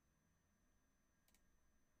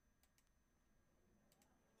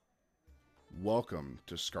Welcome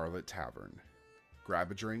to Scarlet Tavern.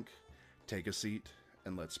 Grab a drink, take a seat,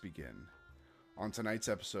 and let's begin. On tonight's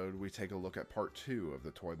episode, we take a look at part 2 of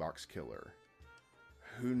the Toy Box Killer.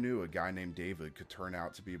 Who knew a guy named David could turn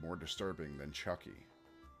out to be more disturbing than Chucky?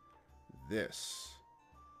 This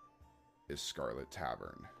is Scarlet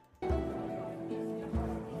Tavern.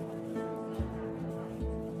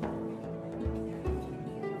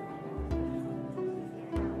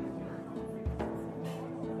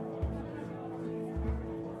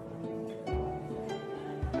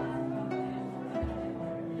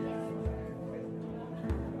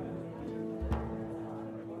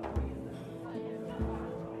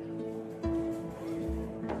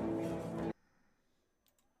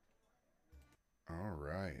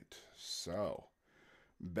 So,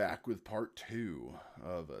 back with part 2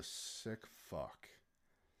 of A Sick Fuck.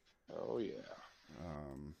 Oh, yeah.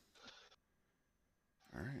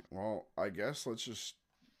 Alright, well, I guess let's just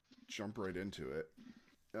jump right into it.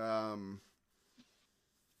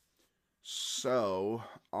 So,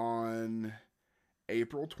 on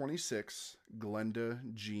April 26th,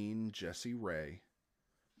 Glenda Jean Jessie Ray,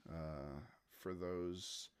 for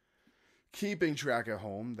those keeping track at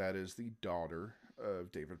home, that is the daughter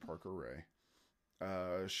of David Parker Ray.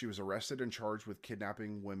 She was arrested and charged with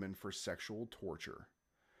kidnapping women for sexual torture.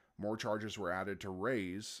 More charges were added to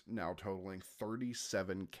Ray's, now totaling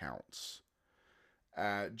 37 counts.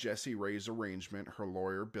 At Jessie Ray's arraignment, her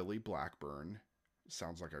lawyer, Billy Blackburn,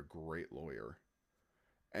 sounds like a great lawyer,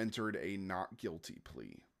 entered a not guilty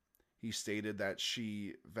plea. He stated that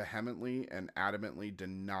she vehemently and adamantly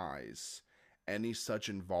denies any such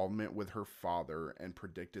involvement with her father and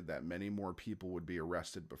predicted that many more people would be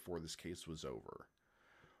arrested before this case was over.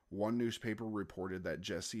 One newspaper reported that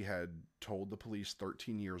Jessie had told the police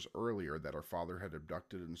 13 years earlier that her father had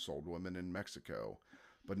abducted and sold women in Mexico,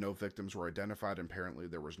 but no victims were identified and apparently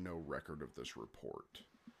there was no record of this report.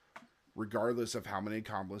 Regardless of how many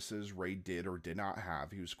accomplices Ray did or did not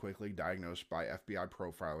have, he was quickly diagnosed by FBI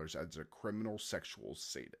profilers as a criminal sexual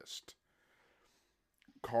sadist.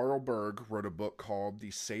 Carl Berg wrote a book called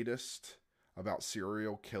The Sadist about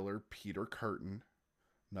serial killer Peter Kürten.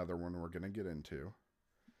 Another one we're going to get into.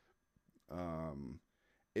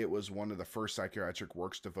 It was one of the first psychiatric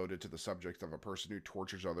works devoted to the subject of a person who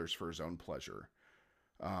tortures others for his own pleasure.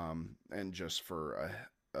 And just for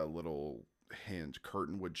a little hint,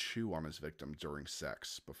 Kürten would chew on his victims during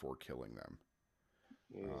sex before killing them.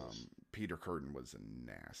 Peter Kürten was a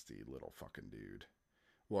nasty little fucking dude.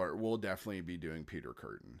 We'll definitely be doing Peter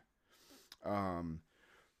Kürten.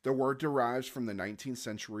 The word derives from the 19th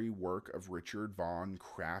century work of Richard von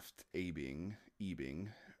Krafft-Ebing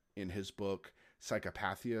in his book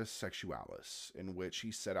Psychopathia Sexualis, in which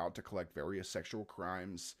he set out to collect various sexual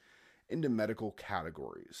crimes into medical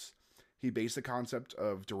categories. He based the concept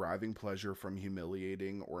of deriving pleasure from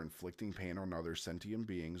humiliating or inflicting pain on other sentient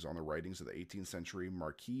beings on the writings of the 18th century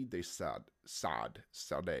Marquis de Sade.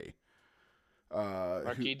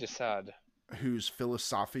 Marquis de Sade, whose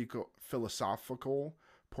philosophical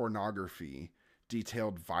pornography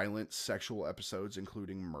detailed violent sexual episodes,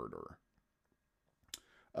 including murder.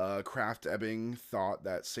 Krafft-Ebing thought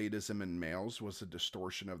that sadism in males was a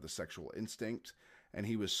distortion of the sexual instinct, and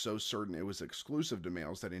he was so certain it was exclusive to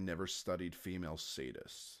males that he never studied female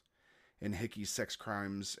sadists. In Hickey's Sex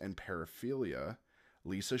Crimes and Paraphilia,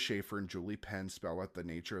 Lisa Schaefer and Julie Penn spell out the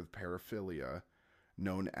nature of paraphilia,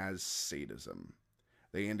 known as sadism.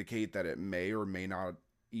 They indicate that it may or may not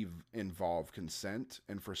involve consent,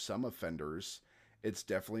 and for some offenders, it's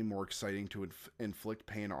definitely more exciting to inflict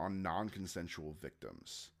pain on non-consensual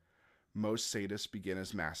victims. Most sadists begin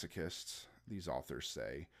as masochists, these authors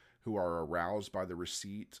say, who are aroused by the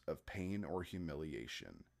receipt of pain or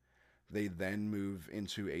humiliation. They then move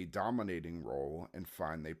into a dominating role and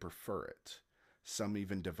find they prefer it. Some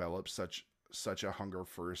even develop such a hunger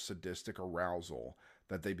for sadistic arousal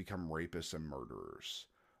that they become rapists and murderers.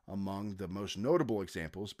 Among the most notable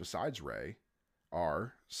examples, besides Ray,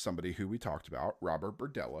 are somebody who we talked about, Robert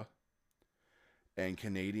Berdella, and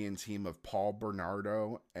Canadian team of Paul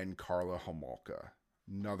Bernardo and Karla Homolka.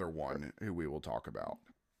 Another one who we will talk about.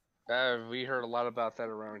 we heard a lot about that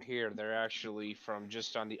around here. They're actually from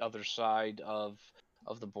just on the other side of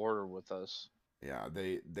the border with us. Yeah,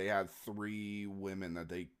 they had 3 women that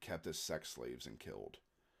they kept as sex slaves and killed.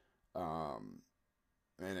 And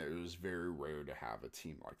it was very rare to have a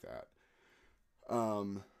team like that.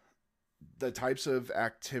 The types of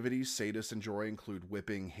activities sadists enjoy include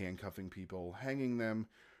whipping, handcuffing people, hanging them,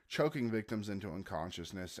 choking victims into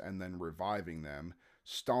unconsciousness, and then reviving them,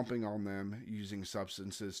 stomping on them, using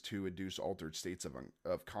substances to induce altered states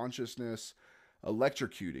of consciousness,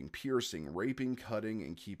 electrocuting, piercing, raping, cutting,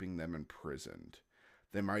 and keeping them imprisoned.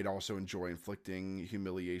 They might also enjoy inflicting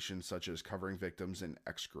humiliation such as covering victims in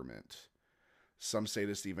excrement. Some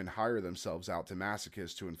sadists even hire themselves out to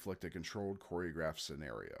masochists to inflict a controlled, choreographed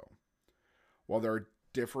scenario. While there are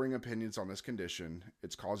differing opinions on this condition,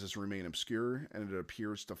 its causes remain obscure, and it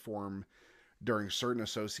appears to form during certain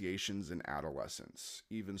associations in adolescence.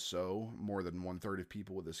 Even so, more than one-third of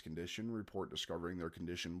people with this condition report discovering their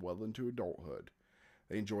condition well into adulthood.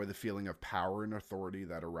 They enjoy the feeling of power and authority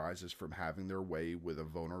that arises from having their way with a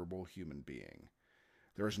vulnerable human being.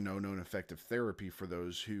 There is no known effective therapy for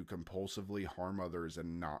those who compulsively harm others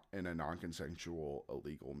and not in a non-consensual,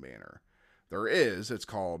 illegal manner. There is. It's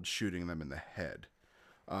called shooting them in the head.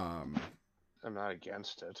 I'm not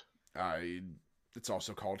against it. It's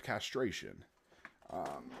also called castration.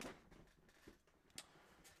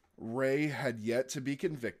 Ray had yet to be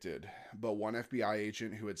convicted, but one FBI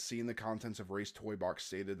agent who had seen the contents of Ray's toy box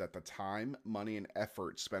stated that the time, money, and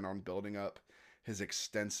effort spent on building up his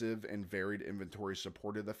extensive and varied inventory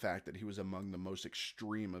supported the fact that he was among the most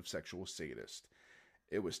extreme of sexual sadists.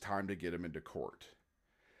 It was time to get him into court.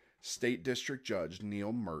 State District Judge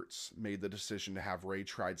Neil Mertz made the decision to have Ray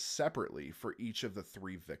tried separately for each of the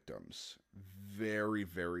 3 victims. Very,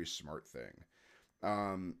 very smart thing.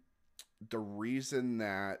 The reason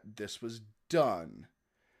that this was done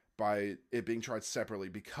by it being tried separately,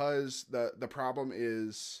 because the problem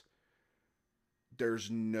is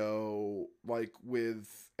there's no, like with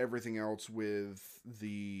everything else with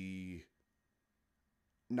the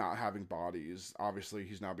not having bodies, obviously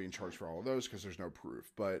he's not being charged for all of those because there's no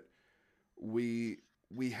proof, but we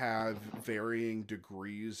have varying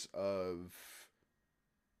degrees of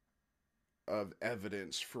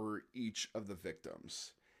evidence for each of the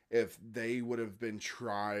victims. If they would have been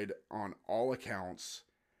tried on all accounts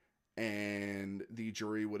and the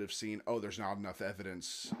jury would have seen, oh, there's not enough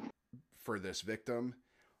evidence for this victim,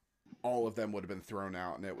 all of them would have been thrown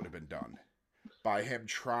out and it would have been done. By him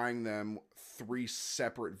trying them 3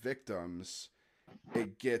 separate victims,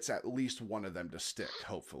 it gets at least one of them to stick,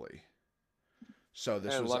 hopefully. So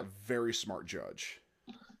this was a very smart judge.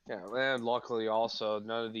 Yeah, and luckily also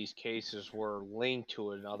none of these cases were linked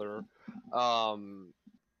to another.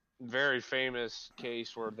 Very famous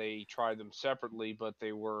case where they tried them separately, but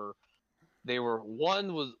they were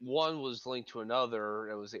one was linked to another.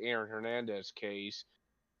 It was the Aaron Hernandez case.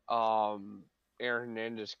 Aaron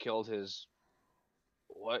Hernandez killed his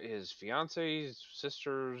fiance's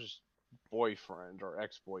sister's boyfriend or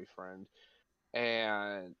ex-boyfriend,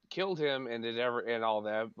 and killed him and all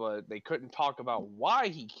that, but they couldn't talk about why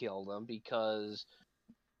he killed him because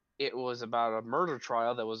it was about a murder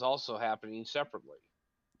trial that was also happening separately.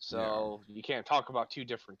 So you can't talk about 2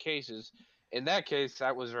 different cases. In that case,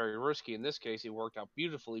 that was very risky. In this case, it worked out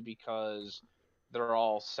beautifully because they're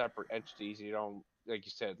all separate entities. You don't, like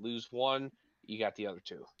you said, lose one, you got the other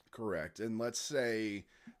 2. Correct. And let's say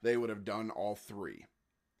they would have done all 3,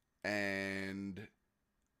 and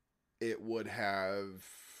it would have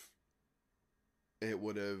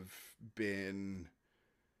been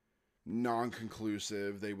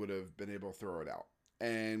non-conclusive. They would have been able to throw it out.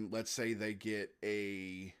 And let's say they get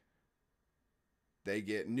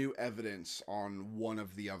new evidence on one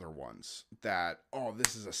of the other ones that, oh,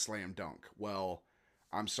 this is a slam dunk. Well,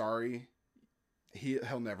 I'm sorry,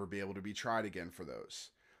 he'll never be able to be tried again for those.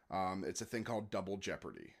 It's a thing called Double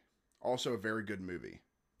Jeopardy. Also a very good movie.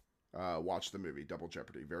 Watch the movie Double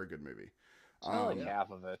Jeopardy. Very good movie. Like half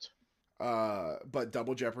of it. But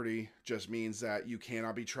Double Jeopardy just means that you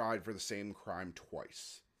cannot be tried for the same crime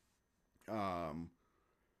twice.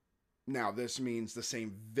 Now, this means the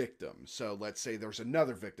same victim. So let's say there's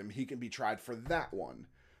another victim. He can be tried for that one.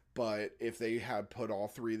 But if they had put all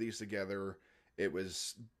 3 of these together,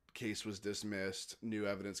 case was dismissed. New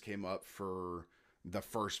evidence came up for the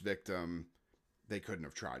first victim. They couldn't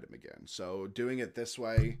have tried him again. So doing it this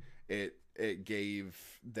way, it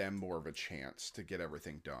gave them more of a chance to get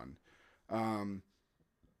everything done.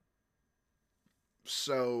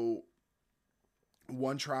 So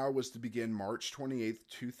one trial was to begin March 28th,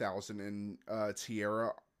 2000 in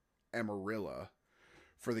Tierra Amarilla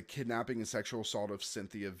for the kidnapping and sexual assault of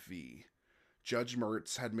Cynthia V. Judge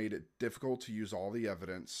Mertz had made it difficult to use all the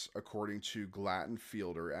evidence, according to Glatton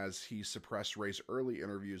Fielder, as he suppressed Ray's early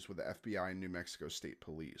interviews with the FBI and New Mexico State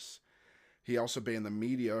Police. He also banned the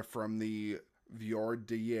media from the voir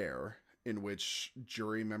dire in which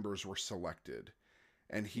jury members were selected.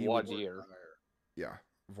 And he voir dire. Yeah,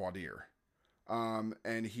 voir dire.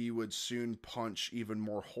 And he would soon punch even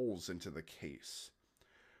more holes into the case.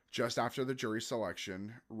 Just after the jury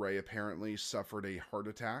selection, Ray apparently suffered a heart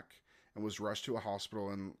attack and was rushed to a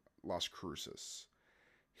hospital in Las Cruces.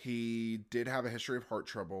 He did have a history of heart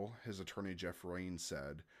trouble, his attorney Jeff Rain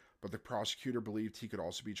said, but the prosecutor believed he could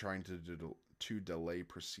also be trying to delay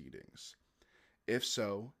proceedings. If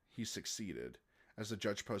so, he succeeded, as the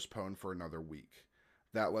judge postponed for another week.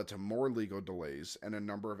 That led to more legal delays, and a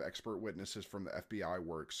number of expert witnesses from the FBI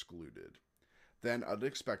were excluded. Then,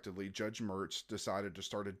 unexpectedly, Judge Mertz decided to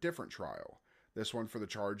start a different trial, this one for the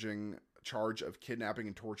charge of kidnapping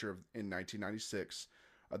and torture in 1996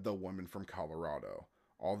 of the woman from Colorado.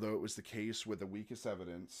 Although it was the case with the weakest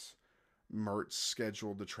evidence, Mertz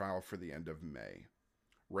scheduled the trial for the end of May.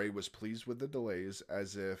 Ray was pleased with the delays,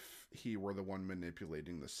 as if he were the one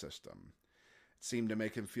manipulating the system. It seemed to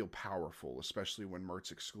make him feel powerful, especially when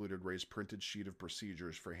Mertz excluded Ray's printed sheet of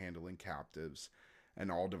procedures for handling captives and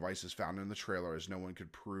all devices found in the trailer, as no one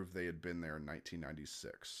could prove they had been there in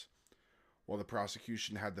 1996. While the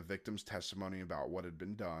prosecution had the victim's testimony about what had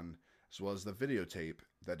been done, as well as the videotape,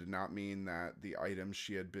 that did not mean that the items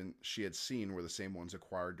she had seen were the same ones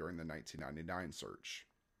acquired during the 1999 search.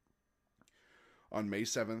 On May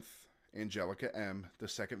 7th, Angelica M., the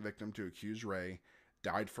second victim to accuse Ray,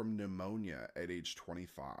 died from pneumonia at age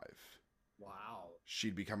 25. Wow.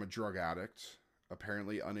 She'd become a drug addict,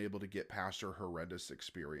 apparently unable to get past her horrendous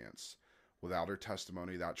experience. Without her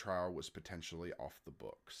testimony, that trial was potentially off the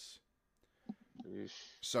books. Eesh.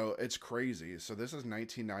 So it's crazy. So this is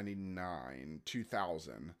 1999,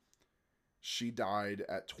 2000. She died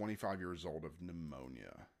at 25 years old of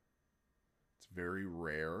pneumonia. It's very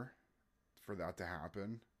rare for that to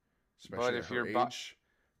happen, especially at her age.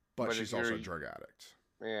 But she's also a drug addict.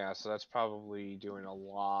 Yeah, so that's probably doing a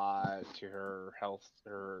lot to her health,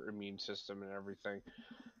 her immune system, and everything.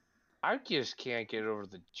 I just can't get over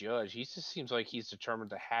the judge. He just seems like he's determined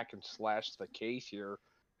to hack and slash the case here.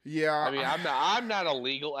 Yeah, I mean, I'm not a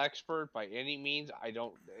legal expert by any means. I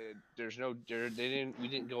don't. We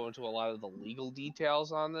didn't go into a lot of the legal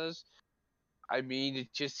details on this. I mean,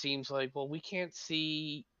 it just seems like, well, we can't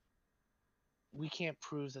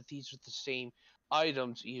prove that these are the same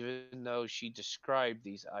items, even though she described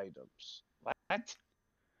these items. What?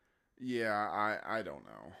 Yeah, I don't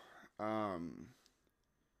know.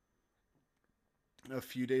 A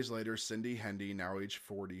few days later, Cindy Hendy, now age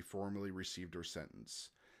 40, formally received her sentence.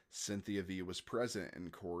 Cynthia V. was present in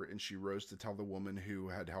court, and she rose to tell the woman who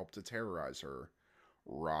had helped to terrorize her,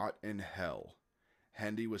 "Rot in hell."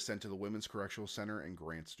 Hendy was sent to the Women's Correctional Center in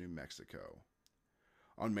Grants, New Mexico.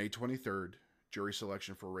 On May 23rd, jury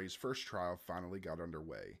selection for Ray's first trial finally got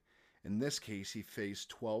underway. In this case, he faced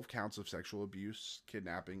 12 counts of sexual abuse,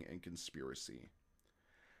 kidnapping, and conspiracy.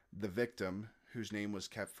 The victim, whose name was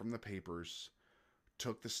kept from the papers,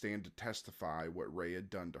 took the stand to testify what Ray had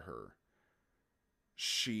done to her.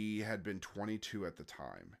 She had been 22 at the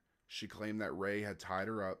time. She claimed that Ray had tied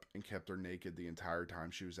her up and kept her naked the entire time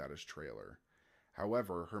she was at his trailer.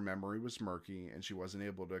 However, her memory was murky, and she wasn't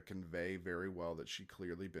able to convey very well that she'd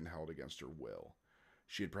clearly been held against her will.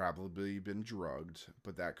 She had probably been drugged,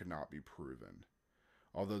 but that could not be proven.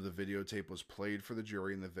 Although the videotape was played for the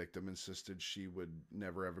jury and the victim insisted she would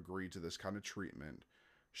never have agreed to this kind of treatment,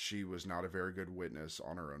 she was not a very good witness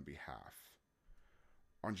on her own behalf.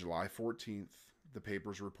 On July 14th, the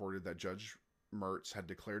papers reported that Judge Mertz had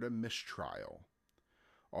declared a mistrial.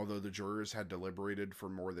 Although the jurors had deliberated for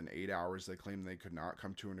more than 8 hours, they claimed they could not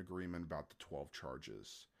come to an agreement about the 12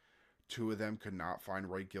 charges. 2 of them could not find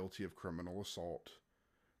Ray guilty of criminal assault.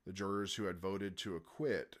 The jurors who had voted to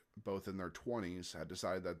acquit, both in their 20s, had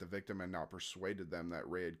decided that the victim had not persuaded them that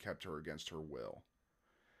Ray had kept her against her will.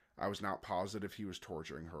 "I was not positive he was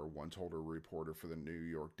torturing her," one told a reporter for the New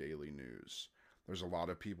York Daily News. "There's a lot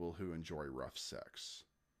of people who enjoy rough sex."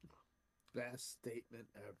 Best statement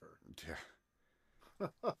ever.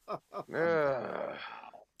 Yeah.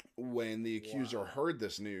 When the accuser heard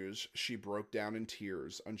this news, she broke down in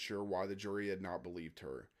tears, unsure why the jury had not believed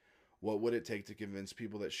her. What would it take to convince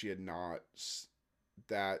people that she had not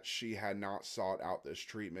sought out this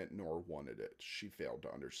treatment nor wanted it? She failed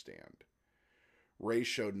to understand. Ray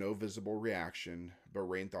showed no visible reaction, but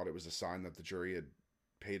Rain thought it was a sign that the jury had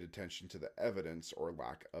paid attention to the evidence or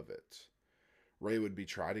lack of it. Ray would be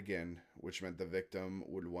tried again, which meant the victim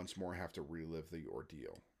would once more have to relive the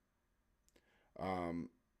ordeal.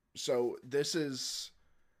 So this is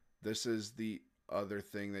the other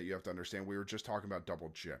thing that you have to understand. We were just talking about double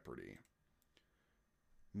jeopardy.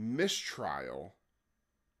 Mistrial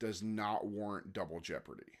does not warrant double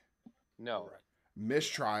jeopardy. No.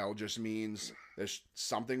 Mistrial just means that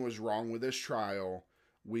something was wrong with this trial.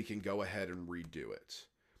 We can go ahead and redo it.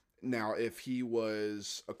 Now, if he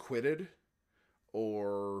was acquitted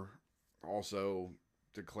or also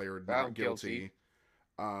declared not guilty,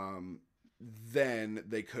 then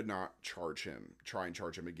they could not try and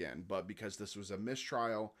charge him again. But because this was a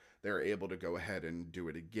mistrial, they're able to go ahead and do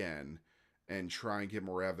it again and try and get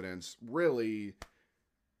more evidence. Really,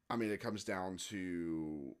 I mean, it comes down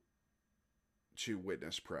to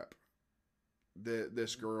witness prep.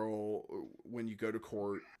 This girl, when you go to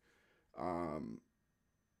court,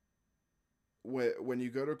 when you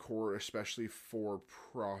go to court, especially for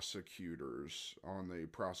prosecutors on the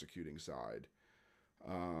prosecuting side,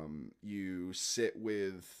 you sit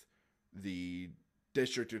with the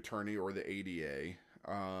district attorney or the ADA,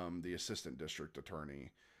 the assistant district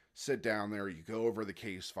attorney. Sit down there, you go over the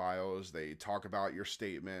case files, they talk about your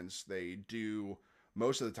statements, they do,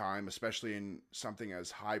 most of the time, especially in something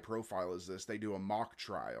as high profile as this, they do a mock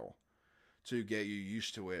trial to get you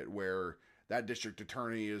used to it, where that district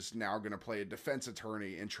attorney is now going to play a defense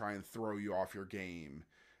attorney and try and throw you off your game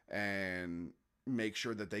and make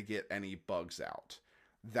sure that they get any bugs out.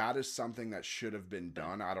 That is something that should have been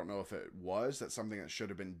done. I don't know if it was. That's something that should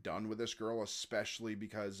have been done with this girl, especially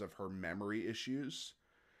because of her memory issues.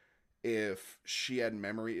 If she had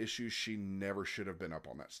memory issues, she never should have been up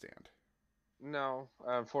on that stand. No,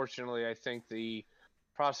 unfortunately, I think the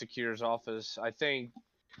prosecutor's office, I think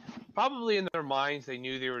probably in their minds, they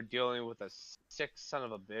knew they were dealing with a sick son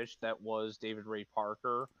of a bitch that was David Ray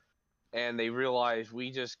Parker, and they realized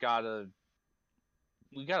we gotta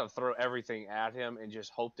throw everything at him and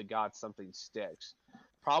just hope to God something sticks.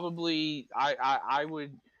 Probably, I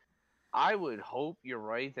would hope you're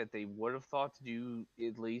right that they would have thought to do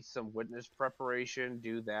at least some witness preparation,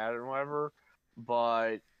 do that and whatever,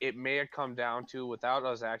 but it may have come down to, without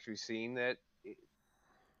us actually seeing that,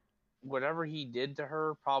 whatever he did to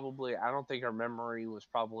her, probably, I don't think her memory was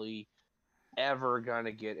probably ever going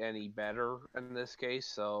to get any better in this case,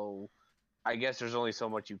 so I guess there's only so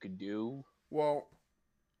much you could do. Well,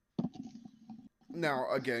 now,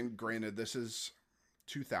 again, granted, this is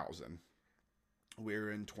 2000.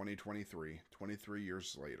 We're in 2023, 23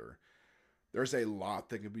 years later. There's a lot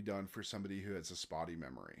that can be done for somebody who has a spotty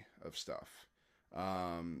memory of stuff.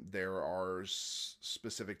 There are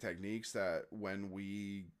specific techniques that when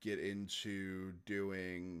we get into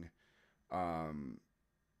doing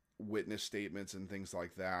witness statements and things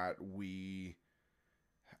like that, we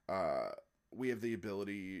have the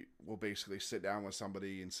ability, we'll basically sit down with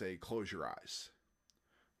somebody and say, close your eyes.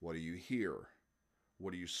 What do you hear?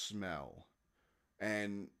 What do you smell?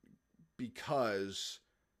 And because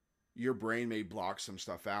your brain may block some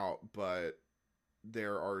stuff out, but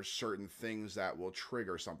there are certain things that will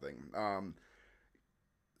trigger something.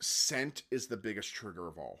 Scent is the biggest trigger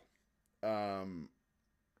of all.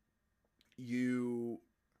 You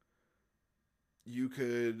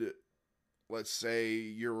could, let's say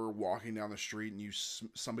you're walking down the street and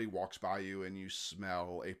somebody walks by you and you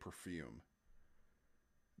smell a perfume.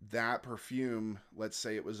 That perfume, let's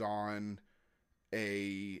say it was on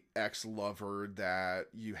a ex-lover that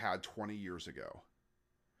you had 20 years ago.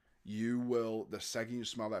 You will, the second you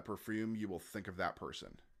smell that perfume, you will think of that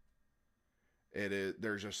person.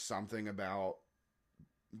 There's just something about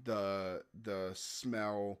the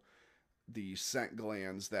smell, the scent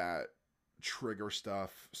glands that trigger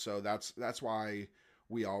stuff. So that's why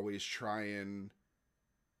we always try and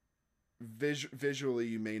visually,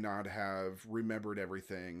 you may not have remembered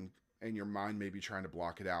everything and your mind may be trying to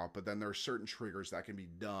block it out, but then there are certain triggers that can be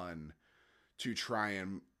done to try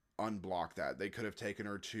and unblock that. They could have taken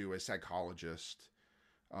her to a psychologist.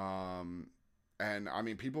 And I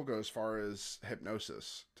mean, people go as far as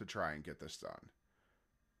hypnosis to try and get this done.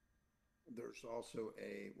 There's also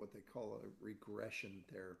what they call a regression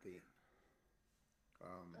therapy,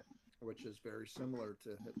 which is very similar to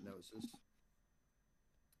hypnosis.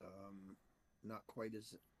 Not quite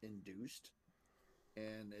as induced,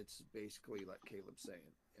 and it's basically like Caleb's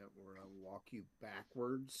saying, we're going to walk you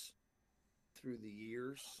backwards through the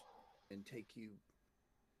years and take you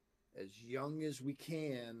as young as we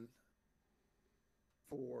can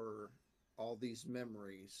for all these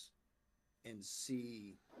memories and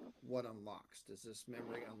see what unlocks. Does this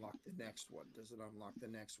memory unlock the next one? Does it unlock the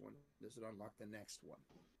next one? Does it unlock the next one?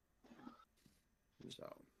 So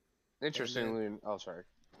Interestingly, sorry.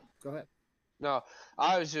 Go ahead. No,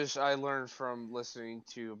 I learned from listening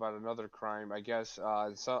to about another crime. I guess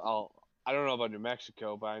I don't know about New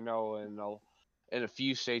Mexico, but I know in a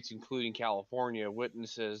few states, including California,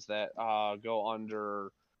 witnesses that go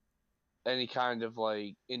under any kind of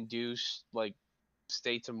like induced like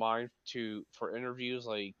states of mind for interviews,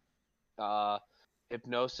 like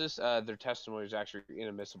hypnosis, their testimony is actually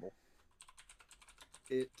inadmissible.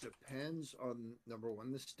 It depends on, number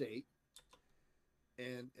one, the state.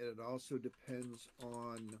 And it also depends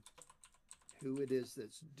on who it is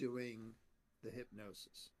that's doing the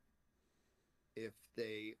hypnosis. If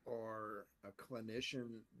they are a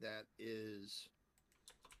clinician that is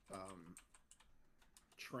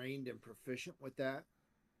trained and proficient with that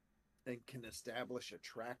and can establish a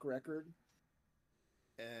track record,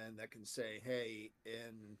 and that can say, hey,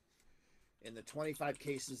 in the 25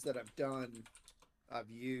 cases that I've done, I've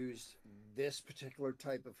used this particular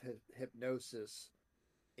type of hypnosis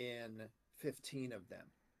in 15 of them.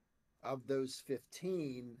 Of those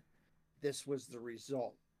 15, this was the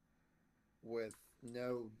result with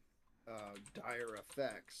no dire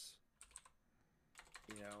effects,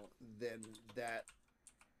 then that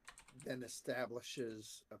then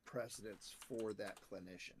establishes a precedence for that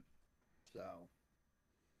clinician. So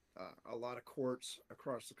a lot of courts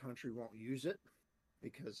across the country won't use it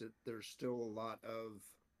because there's still a lot of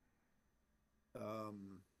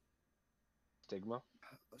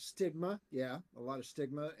stigma. Yeah, a lot of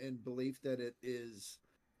stigma and belief that it is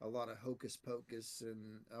a lot of hocus pocus,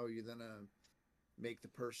 and you're gonna make the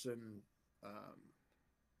person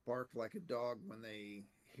bark like a dog when they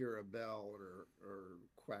hear a bell, or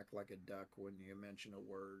quack like a duck when you mention a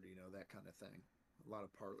word, that kind of thing. A lot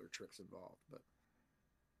of parlor tricks involved, but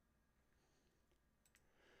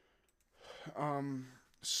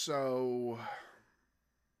so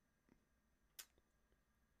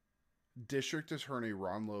District Attorney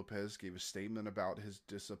Ron Lopez gave a statement about his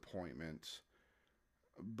disappointment,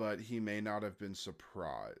 but he may not have been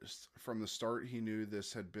surprised. From the start, he knew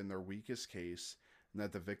this had been their weakest case and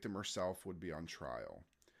that the victim herself would be on trial.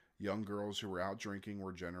 Young girls who were out drinking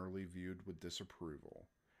were generally viewed with disapproval.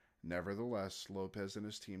 Nevertheless, Lopez and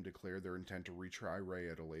his team declared their intent to retry Ray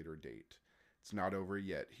at a later date. It's not over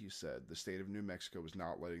yet, he said. The state of New Mexico is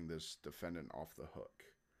not letting this defendant off the hook.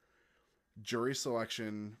 Jury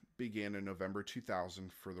selection began in November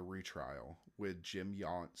 2000 for the retrial, with Jim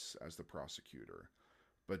Yance as the prosecutor.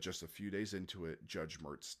 But just a few days into it, Judge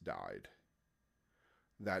Mertz died.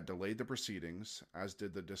 That delayed the proceedings, as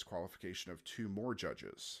did the disqualification of 2 more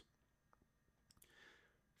judges.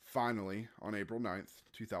 Finally, on April 9th,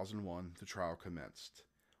 2001, the trial commenced,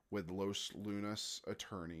 with Los Lunas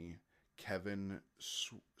attorney Kevin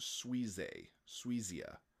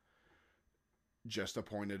Suizia just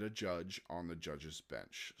appointed a judge on the judge's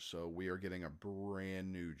bench. So we are getting a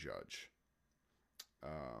brand new judge.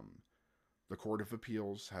 The Court of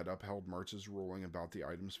Appeals had upheld Mertz's ruling about the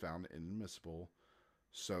items found inadmissible,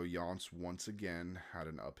 so Yance once again had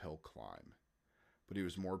an uphill climb. But he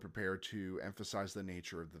was more prepared to emphasize the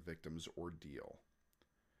nature of the victim's ordeal.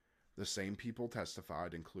 The same people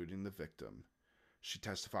testified, including the victim. She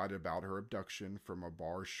testified about her abduction from a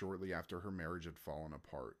bar shortly after her marriage had fallen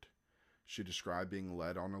apart. She described being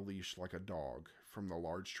led on a leash like a dog from the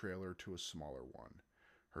large trailer to a smaller one.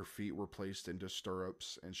 Her feet were placed into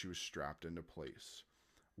stirrups and she was strapped into place,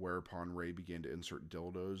 whereupon Ray began to insert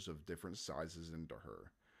dildos of different sizes into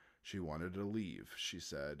her. She wanted to leave, she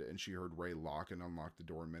said, and she heard Ray lock and unlock the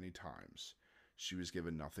door many times. She was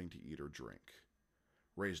given nothing to eat or drink.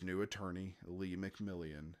 Ray's new attorney, Lee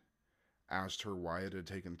McMillian, asked her why it had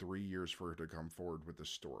taken 3 years for her to come forward with the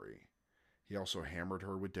story. He also hammered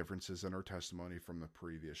her with differences in her testimony from the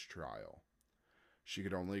previous trial. She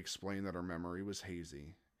could only explain that her memory was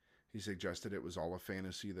hazy. He suggested it was all a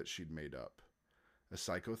fantasy that she'd made up. A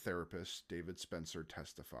psychotherapist, David Spencer,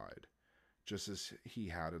 testified. Just as he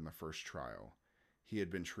had in the first trial, he had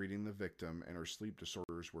been treating the victim, and her sleep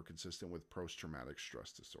disorders were consistent with post-traumatic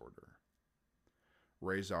stress disorder.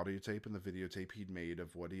 Ray's audio tape and the videotape he'd made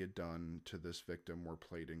of what he had done to this victim were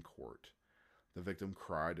played in court. The victim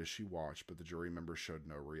cried as she watched, but the jury members showed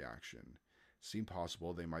no reaction. It seemed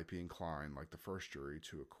possible they might be inclined, like the first jury,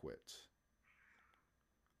 to acquit.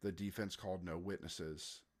 The defense called no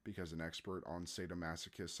witnesses because an expert on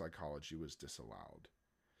sadomasochist psychology was disallowed.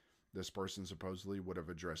 This person supposedly would have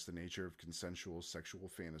addressed the nature of consensual sexual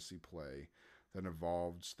fantasy play that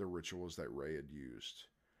involved the rituals that Ray had used.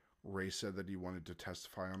 Ray said that he wanted to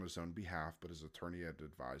testify on his own behalf, but his attorney had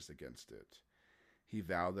advised against it. He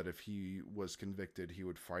vowed that if he was convicted, he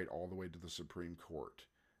would fight all the way to the Supreme Court.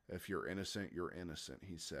 If you're innocent, you're innocent,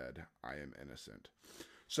 he said. I am innocent.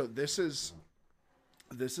 So this is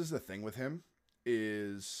the thing with him,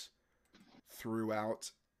 is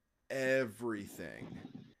throughout everything,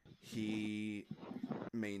 he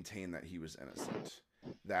maintained that he was innocent,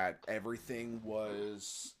 that everything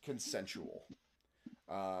was consensual.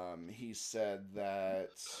 He said that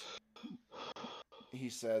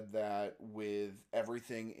with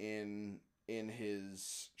everything in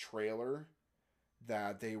his trailer,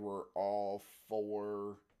 that they were all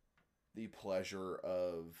for the pleasure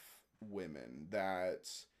of women, that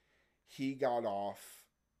he got off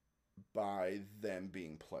by them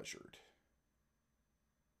being pleasured.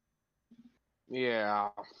 Yeah,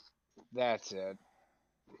 that's it.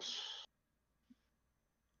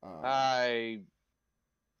 Um, I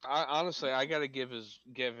honestly, I gotta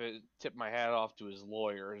tip my hat off to his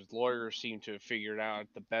lawyer. His lawyer seemed to have figured out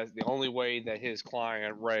the only way that his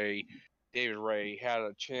client David Ray, had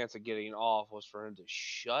a chance of getting off was for him to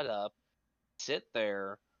shut up, sit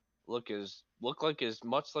there, look like as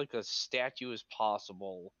much like a statue as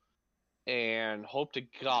possible, and hope to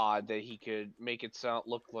God that he could make it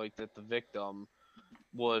look like that the victim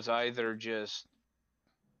was either just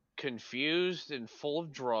confused and full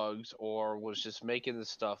of drugs or was just making the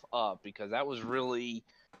stuff up, because that was really,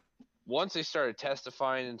 once they started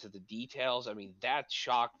testifying into the details, I mean, that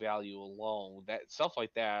shock value alone, that stuff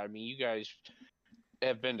like that, I mean, you guys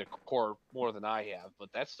have been to court more than I have,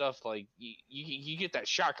 but that stuff, like, you get that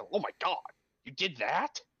shock of, oh my God, you did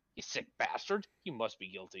that, you sick bastard, you must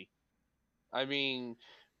be guilty. I mean,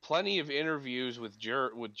 plenty of interviews with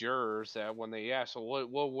jurors that when they ask, so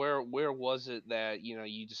where was it that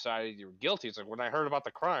you decided you were guilty? It's like, when I heard about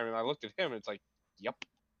the crime and I looked at him, it's like, yep,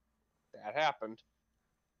 that happened.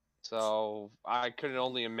 So I couldn't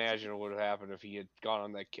only imagine what would have happened if he had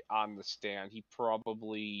gone on the stand. He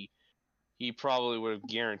probably would have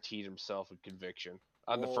guaranteed himself a conviction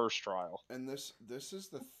on the well, first trial. and this is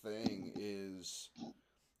the thing is,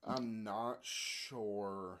 I'm not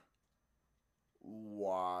sure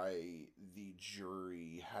why the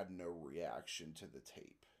jury had no reaction to the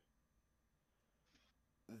tape.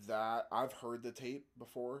 That I've heard the tape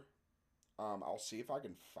before. I'll see if I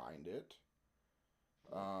can find it.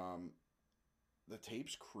 Um, the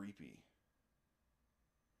tape's creepy.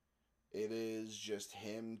 It is just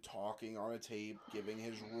him talking on a tape, giving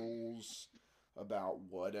his rules about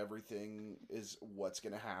what's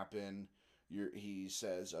going to happen. He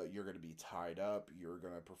says, you're going to be tied up. You're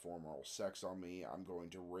going to perform oral sex on me. I'm going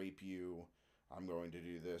to rape you. I'm going to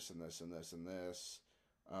do this and this and this and this.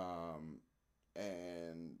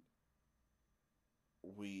 And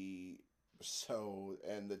we,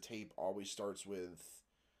 and the tape always starts with,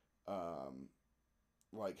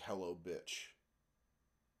 like, hello, bitch.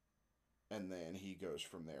 And then he goes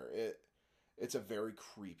from there. It's a very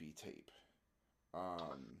creepy tape.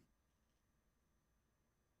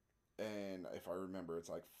 And if I remember, it's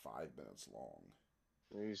like 5 minutes long.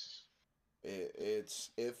 He's It's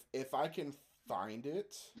if I can find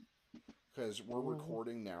it, because we're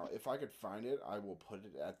recording now. If I could find it, I will put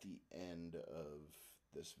it at the end of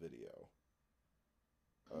this video.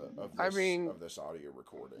 Of this audio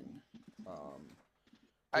recording.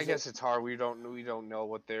 I guess it's hard. We don't know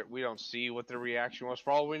we don't see what their reaction was.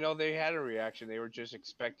 For all we know, they had a reaction. They were just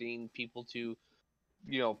expecting people to,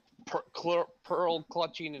 pearl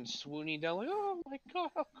clutching and swooning down, like, oh my God,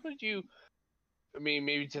 how could you? I mean,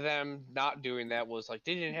 maybe to them, not doing that was like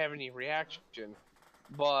they didn't have any reaction.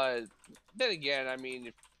 But then again, I mean,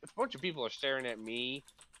 if a bunch of people are staring at me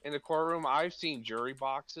in the courtroom, I've seen jury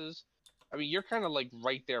boxes. I mean, you're kind of like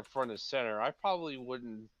right there front and center. I probably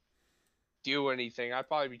wouldn't do anything. I'd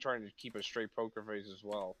probably be trying to keep a straight poker face as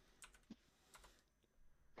well.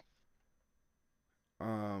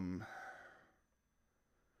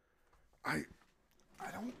 I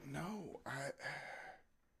don't know.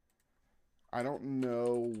 I don't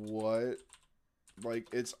know what, like,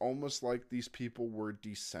 it's almost like these people were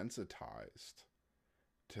desensitized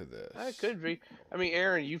to this. It could be. I mean,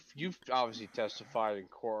 Aaron, you've obviously testified in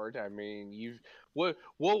court. I mean,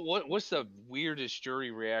 what's the weirdest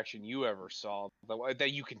jury reaction you ever saw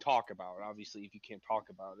that you can talk about? Obviously, if you can't talk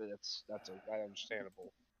about it, that's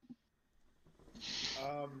understandable.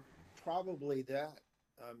 Probably that.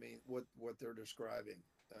 I mean, what they're describing,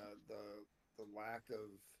 the lack of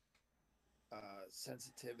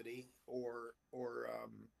sensitivity, or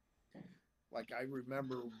like, I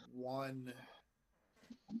remember one.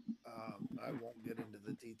 I won't get into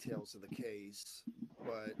the details of the case,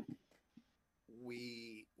 but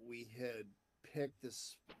we had picked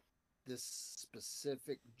this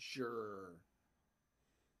specific juror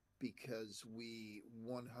because we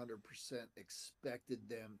 100% expected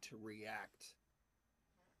them to react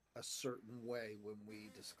a certain way when we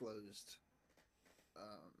disclosed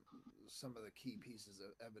some of the key pieces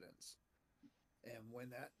of evidence. And when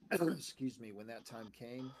that, excuse me, when that time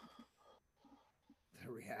came,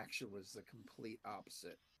 the reaction was the complete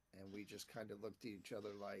opposite. And we just kind of looked at each other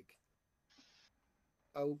like,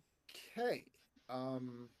 okay,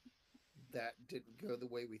 that didn't go the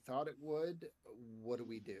way we thought it would. What do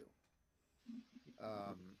we do?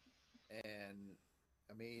 And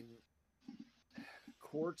I mean,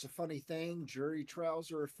 court's a funny thing. Jury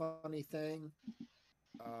trials are a funny thing.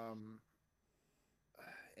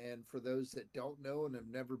 And for those that don't know and have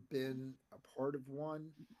never been a part of one,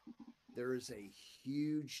 there is a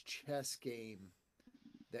huge chess game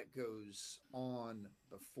that goes on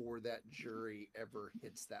before that jury ever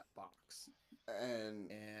hits that box. And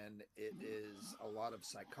And it is a lot of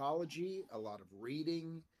psychology, a lot of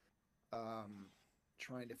reading,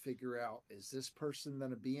 trying to figure out, is this person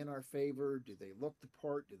going to be in our favor? Do they look the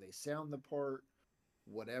part? Do they sound the part?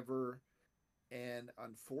 Whatever. And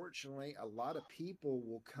unfortunately, a lot of people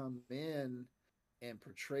will come in and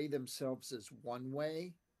portray themselves as one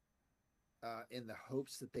way, in the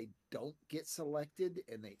hopes that they don't get selected,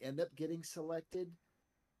 and they end up getting selected.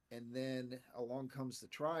 And then along comes the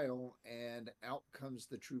trial, and out comes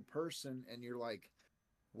the true person. And you're like,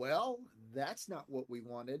 well, that's not what we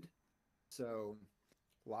wanted. So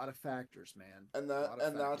a lot of factors, man. and A that lot of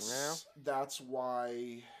and factors. that's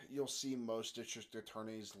why you'll see most district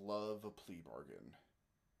attorneys love a plea bargain,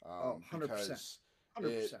 Oh, 100%. because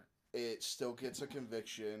 100%. it still gets a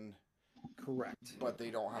conviction, Correct. but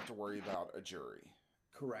they don't have to worry about a jury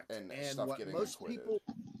Correct. and And stuff what getting most acquitted. people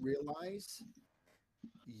realize,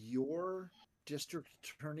 your district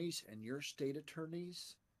attorneys and your state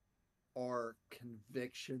attorneys are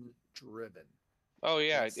conviction driven. Oh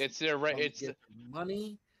yeah, That's it's their how right. they It's get their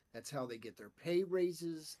money. That's how they get their pay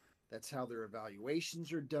raises. That's how their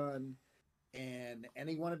evaluations are done. And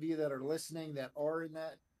any one of you that are listening that are in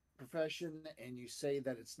that profession and you say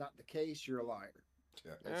that it's not the case, you're a liar.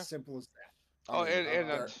 Yeah. As Yeah. simple as that. Oh, and they're,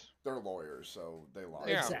 that's they're lawyers, so they lie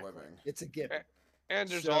Yeah. for a Exactly. living. It's a given. and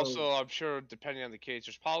there's So- also, I'm sure, depending on the case,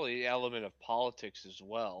 there's probably an element of politics as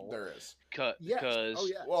well. There is. Yes. Because Oh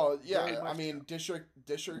yeah. Well, Very yeah, I much mean,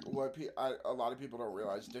 a lot of people don't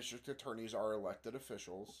realize district attorneys are elected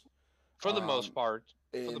officials. for the most part,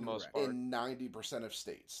 In, the most Correct. part. in 90% of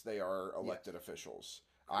states, they are elected officials.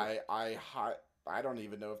 Correct. I don't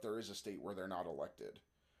even know if there is a state where they're not elected.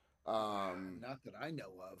 Not that I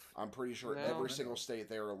know of. I'm pretty sure No. every single state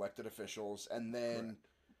they are elected officials, and then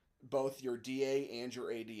both your DA and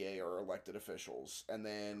your ADA are elected officials, and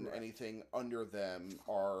then Correct. anything under them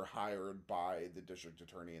are hired by the district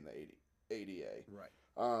attorney and the ADA. Right.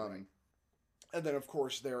 Right. And then, of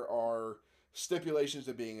course, there are stipulations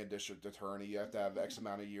to being a district attorney. You have to have X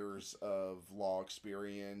amount of years of law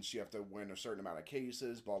experience. You have to win a certain amount of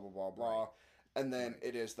cases, blah, blah, blah, blah. Right. And then Right.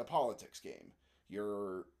 it is the politics game.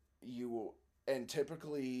 And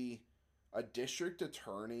typically a district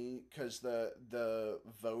attorney, because the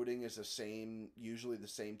voting is usually the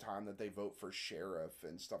same time that they vote for sheriff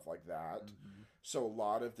and stuff like that. Mhm. So a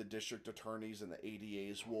lot of the district attorneys and the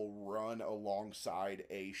ADAs will run alongside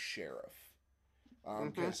a sheriff.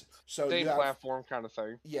 So Same you have, platform kind of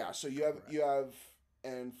thing. yeah, so Correct. you have,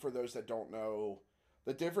 and for those that don't know,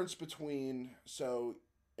 the difference between, so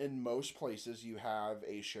in most places you have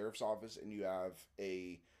a sheriff's office and you have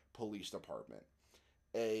a police department.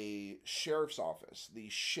 A sheriff's office, the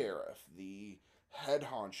sheriff, the head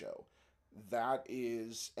honcho, that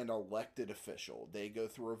is an elected official. They go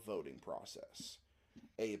through a voting process.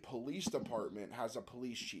 A police department has a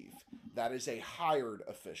police chief. That is a hired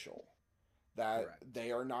official. That Correct.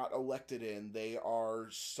 they are not elected in. They are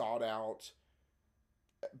sought out.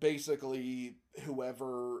 Basically,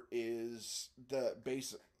 whoever is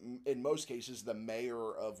in most cases, the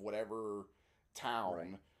mayor of whatever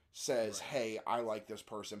town Right. says, Right. hey, I like this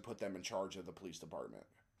person, put them in charge of the police department.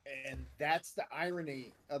 And that's the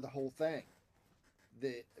irony of the whole thing.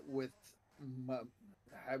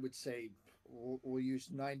 I would say we'll use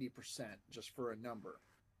 90% just for a number,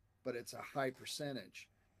 but it's a high percentage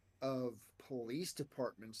of police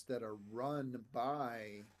departments that are run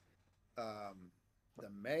by the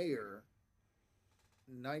mayor.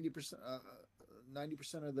 90%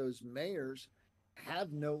 of those mayors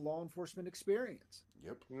have no law enforcement experience.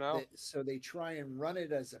 Yep. No. So they try and run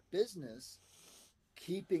it as a business,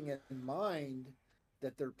 keeping in mind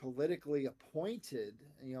that they're politically appointed,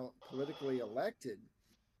 politically elected.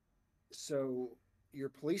 So your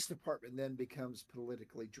police department then becomes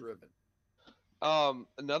politically driven.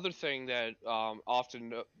 Another thing that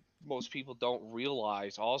often most people don't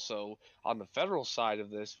realize also on the federal side of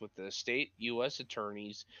this with the state U.S.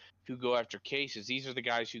 attorneys who go after cases, these are the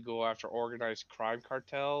guys who go after organized crime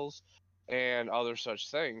cartels and other such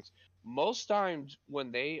things. Most times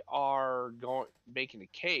when they are making a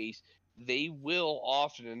case, they will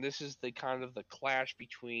often, and this is the kind of the clash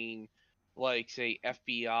between, like, say,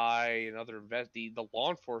 FBI and other the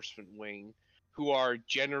law enforcement wing, who are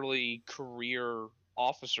generally career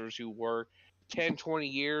officers who work 10, 20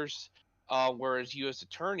 years, whereas U.S.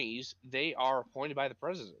 attorneys, they are appointed by the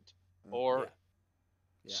president. Or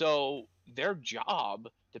Yeah. so their job,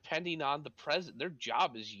 depending on the president, their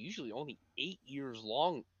job is usually only 8 years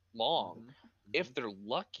long, Mhm. if they're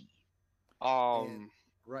lucky. And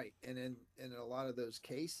Right. And in a lot of those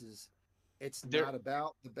cases, it's There, not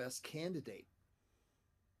about the best candidate.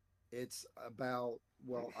 It's about,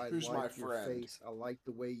 well, I Who's my like your friend? face. I like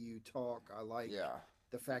the way you talk. I like Yeah.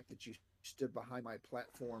 the fact that you stood behind my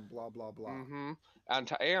platform, blah, blah, blah. mm-hmm.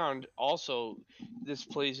 And also this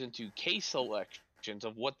plays into case selections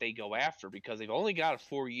of what they go after because they've only got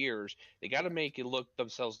 4 years. They got to Correct. make it look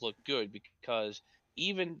themselves look good because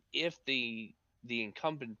even if the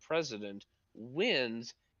incumbent president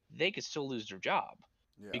wins, they could still lose their job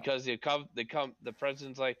Yeah. because the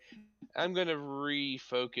president's like, I'm going to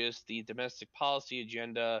refocus the domestic policy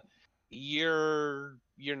agenda. You're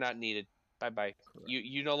not needed. Bye bye. Correct.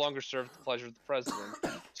 You no longer serve the pleasure of the president.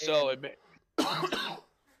 So And it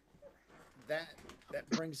that that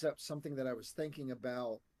brings up something that I was thinking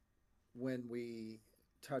about when we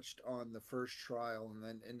touched on the first trial and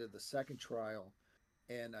then into the second trial.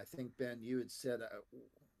 And I think Ben, you had said,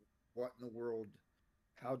 "What in the world?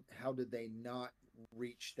 How did they not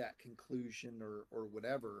reach that conclusion or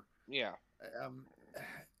whatever?" yeah Um,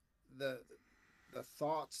 the the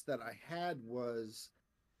thoughts that I had was,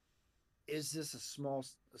 is this a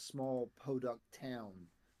small podunk town?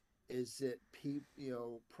 Is it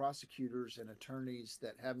prosecutors and attorneys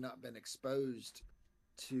that have not been exposed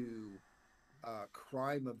to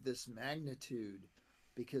crime of this magnitude?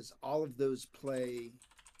 Because all of those play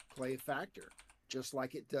a factor, just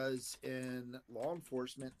like it does in law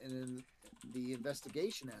enforcement and in the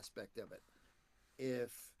investigation aspect of it.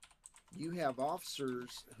 If you have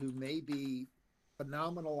officers who may be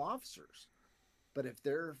phenomenal officers, but if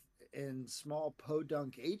they're in small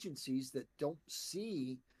podunk agencies that don't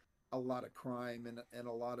see a lot of crime and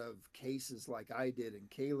a lot of cases like I did and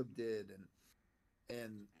Caleb did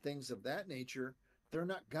and things of that nature, they're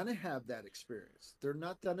not gonna have that experience. They're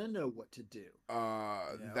not gonna know what to do.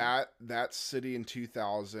 That city in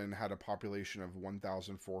 2000 had a population of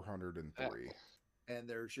 1,403. And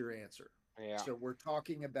there's your answer. yeah So we're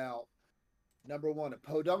talking about number one, a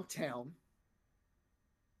podunk town.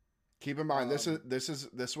 Keep in mind, Um,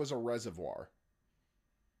 this was a reservoir,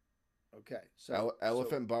 okay, so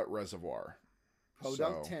Elephant Butt Reservoir.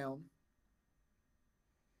 podunk So town,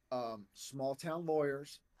 small town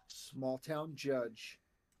lawyers, small town judge,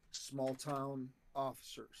 small town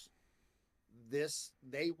officers. This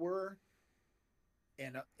they were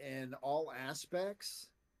in all aspects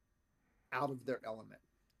out of their element,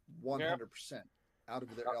 one yeah hundred percent out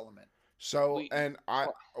of their element. so we and I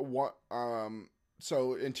what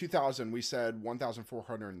so in 2000 we said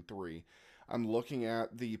 1,403. I'm looking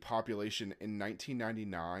at the population in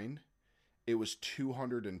 1999. It was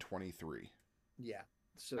 223. Yeah,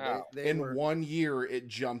 so oh they In were 1 year, it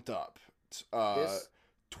jumped up this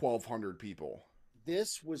 1,200 people.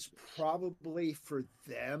 this was probably for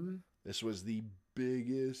them. This was the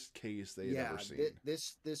biggest case they had Yeah, ever seen.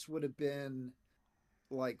 this would have been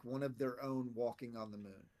like one of their own walking on the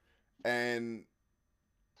moon. And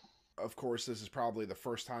of course, this is probably the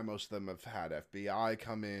first time most of them have had FBI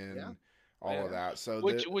come in, Yeah. all Yeah. of that. So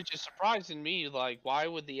which is surprising me. Like, why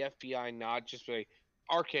would the FBI not just be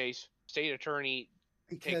our case? State attorney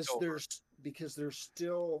takes over. Because there's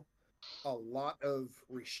still a lot of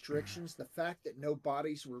restrictions. The fact that no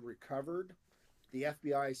bodies were recovered, the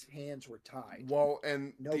FBI's hands were tied. well,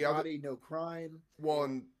 and No the other body, no crime. well,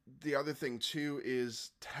 and the other thing too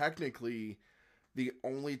is technically the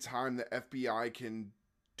only time the FBI can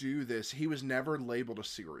do this, he was never labeled a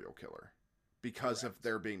serial killer because of Correct.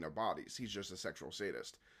 there being no bodies. He's just a sexual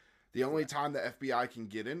sadist. The only Correct. time the FBI can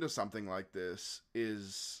get into something like this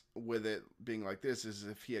is with it being like this is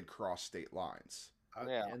if he had crossed state lines.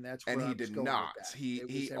 Yeah. And that's And where he I was did going with not. that. He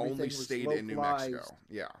Everything only was stayed in New Mexico. localized.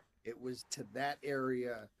 Yeah. It was to that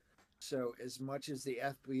area. So as much as the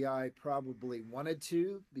FBI probably wanted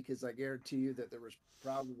to, because I guarantee you that there was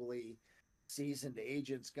probably seasoned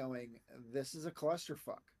agents going, "This is a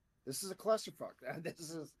clusterfuck. This is a clusterfuck.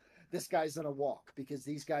 This guy's gonna walk because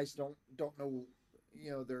these guys don't know,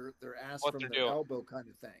 their ass What from they're their doing. elbow kind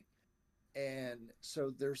of thing." And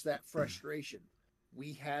so there's that frustration.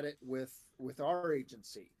 We had it with our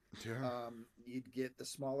agency. Yeah. You'd get the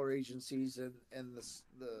smaller agencies and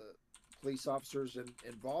the police officers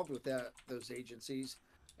involved with those agencies,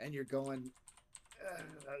 and you're going,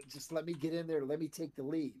 just let me get in there, let me take the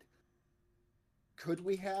lead. Could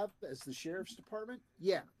we have as the sheriff's department?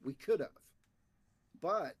 Yeah, we could have,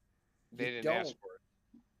 but They you didn't don't. ask for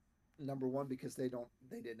it. Number one, because they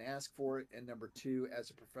didn't ask for it, and number two, as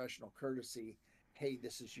a professional courtesy, hey,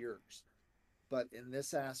 this is yours. But in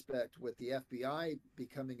this aspect, with the FBI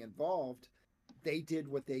becoming involved, they did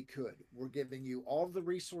what they could. We're giving you all the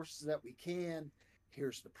resources that we can.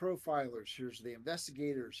 Here's the profilers. Here's the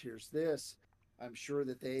investigators. Here's this. I'm sure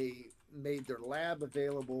that they made their lab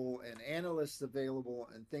available and analysts available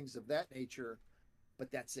and things of that nature,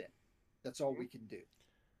 but that's it. That's all we can do.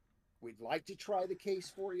 We'd like to try the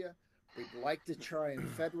case for you. We'd like to try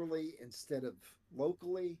it federally instead of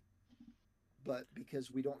locally, but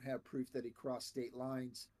because we don't have proof that he crossed state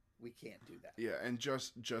lines, we can't do that. Yeah, and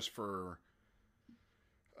just for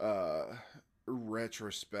uh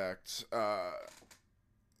retrospect,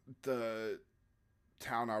 the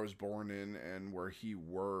town I was born in and where he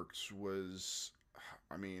worked was,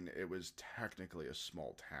 I mean, it was technically a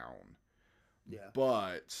small town. Yeah.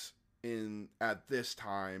 But in at this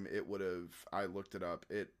time it would have, I looked it up,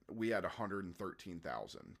 we had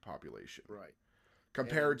 113,000 population. Right.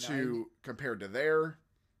 Compared to there,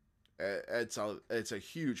 it's a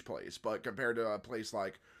huge place, but compared to a place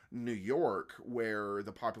like New York where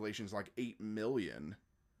the population is like 8 million.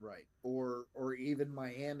 Right. Or even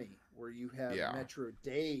Miami, where you have Yeah.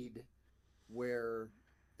 Metro-Dade, where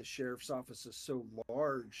the sheriff's office is so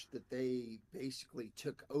large that they basically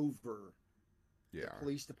took over Yeah. the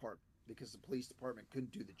police department because the police department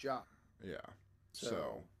couldn't do the job. Yeah.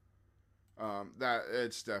 So, that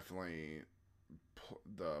it's definitely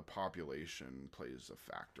the population plays a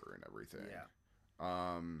factor in everything. yeah.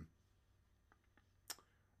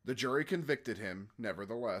 The jury convicted him,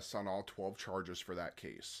 nevertheless, on all 12 charges for that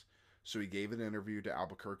case. So he gave an interview to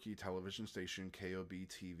Albuquerque television station KOB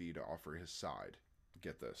TV to offer his side.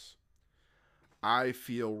 Get this. I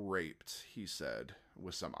feel raped, he said,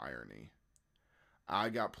 with some irony. I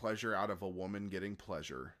got pleasure out of a woman getting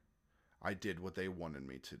pleasure. I did what they wanted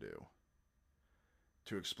me to do.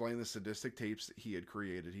 To explain the sadistic tapes that he had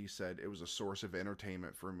created, he said, it was a source of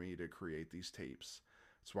entertainment for me to create these tapes.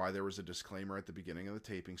 That's why there was a disclaimer at the beginning of the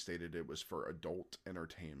taping stated it was for adult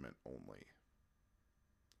entertainment only.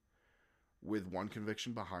 With one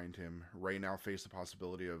conviction behind him, Ray now faced the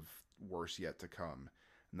possibility of worse yet to come,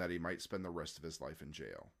 and that he might spend the rest of his life in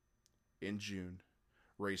jail. In June,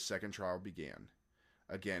 Ray's second trial began.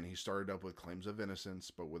 Again, he started up with claims of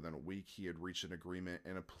innocence, but within a week he had reached an agreement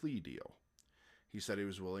and a plea deal. He said he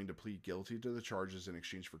was willing to plead guilty to the charges in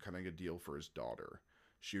exchange for cutting a deal for his daughter.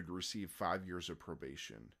 She would receive 5 years of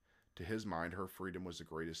probation. To his mind, her freedom was the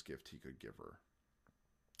greatest gift he could give her.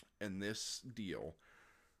 In this deal,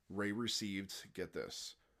 Ray received, get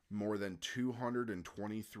this, more than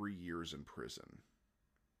 223 years in prison.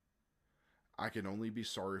 I can only be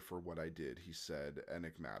sorry for what I did, he said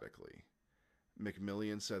enigmatically.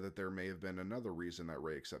 McMillian said that there may have been another reason that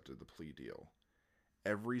Ray accepted the plea deal.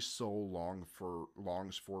 Every soul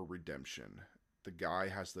longs for redemption. The guy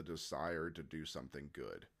has the desire to do something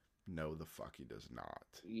good. No, the fuck he does not.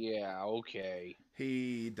 Yeah, okay.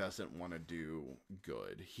 He doesn't want to do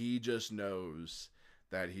good. He just knows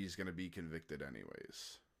that he's going to be convicted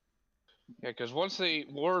anyways. Yeah, because once the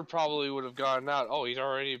word probably would have gotten out, oh, he's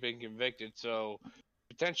already been convicted, so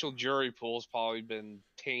potential jury pool's probably been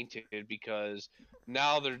tainted because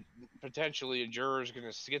now they're potentially a juror's going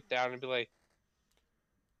to sit down and be like,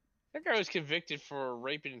 that guy was convicted for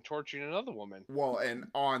raping and torturing another woman. Well, and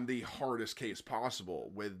on the hardest case possible,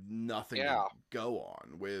 with nothing to go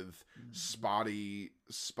on, with spotty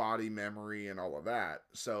memory and all of that.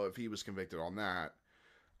 So if he was convicted on that,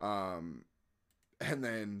 and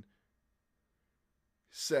then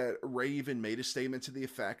said, Ray even made a statement to the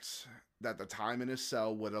effect that the time in his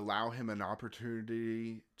cell would allow him an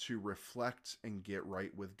opportunity to reflect and get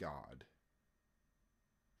right with God.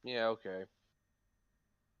 Yeah, okay.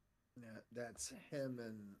 Yeah, that's him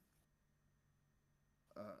and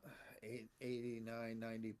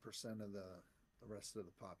 89-90% of the rest of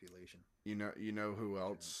the population. You know who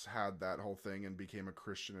else had that whole thing and became a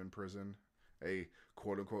Christian in prison? A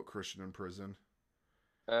quote-unquote Christian in prison?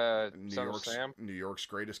 Son of Sam? New York's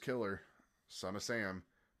greatest killer, Son of Sam.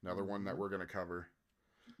 Another one that we're going to cover.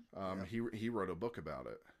 He wrote a book about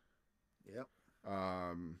it. Yep.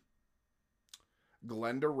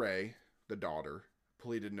 Glenda Ray, the daughter,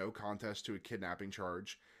 pleaded no contest to a kidnapping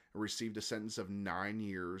charge and received a sentence of 9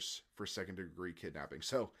 years for second-degree kidnapping.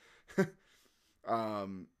 So,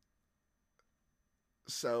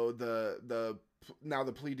 now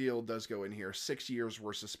the plea deal does go in here. 6 years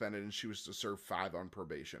were suspended, and she was to serve 5 on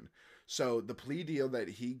probation. So the plea deal that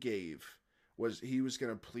he gave was he was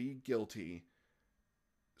going to plead guilty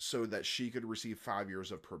so that she could receive 5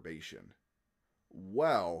 years of probation.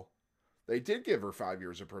 Well, they did give her 5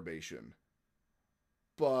 years of probation,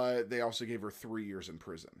 but they also gave her 3 years in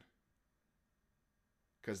prison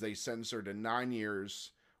because they sentenced her to 9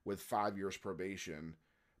 years with 5 years probation,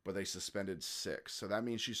 but they suspended 6. So that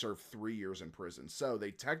means she served 3 years in prison. So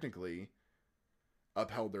they technically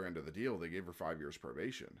upheld their end of the deal. They gave her 5 years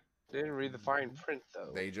probation. Didn't read the fine print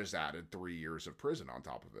though. They just added 3 years of prison on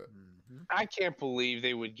top of it. Mm-hmm. I can't believe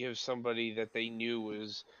they would give somebody that they knew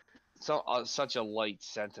was such a light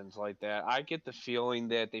sentence like that. I get the feeling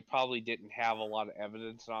that they probably didn't have a lot of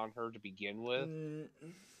evidence on her to begin with.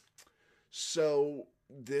 So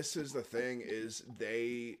this is the thing: is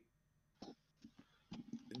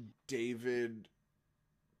David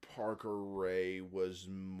Parker Ray was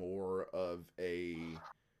more of a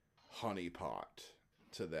honeypot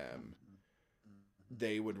to them.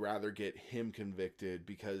 They would rather get him convicted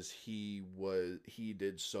because he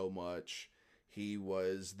did so much. He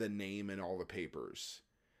was the name in all the papers.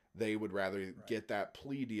 They would rather get that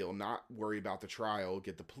plea deal, not worry about the trial,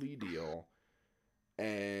 get the plea deal.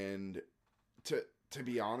 And to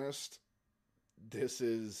be honest, this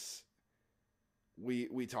is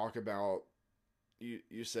we talk about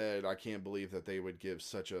you said I can't believe that they would give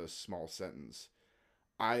such a small sentence.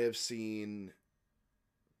 I have seen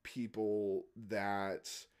people that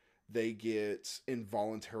they get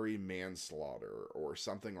involuntary manslaughter or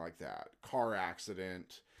something like that, car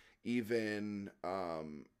accident, even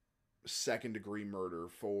second degree murder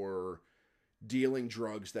for dealing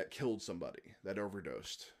drugs that killed somebody, that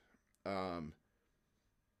overdosed.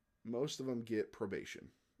 Most of them get probation.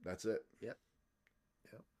 That's it. Yep.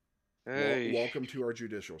 Hey. Welcome to our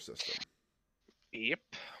judicial system. Yep.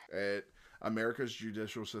 America's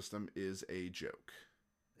judicial system is a joke.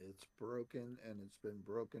 It's broken, and it's been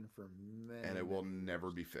broken for many. And it will never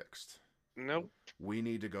be fixed. Nope. We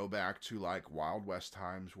need to go back to like Wild West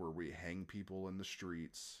times where we hang people in the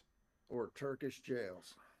streets. Or Turkish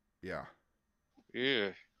jails. Yeah. Yeah.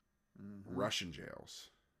 Mm-hmm. Russian jails.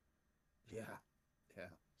 Yeah.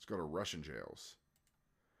 Let's go to Russian jails.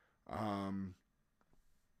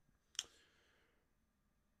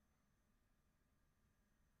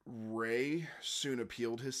 Ray soon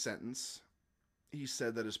appealed his sentence. He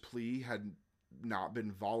said that his plea had not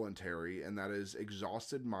been voluntary and that his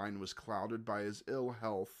exhausted mind was clouded by his ill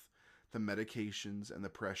health, the medications, and the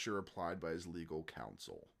pressure applied by his legal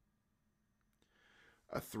counsel.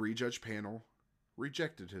 A 3-judge panel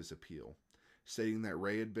rejected his appeal, stating that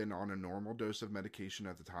Ray had been on a normal dose of medication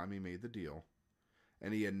at the time he made the deal,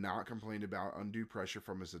 and he had not complained about undue pressure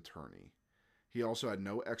from his attorney. He also had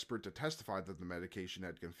no expert to testify that the medication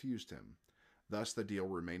had confused him. Thus, the deal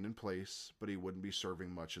remained in place, but he wouldn't be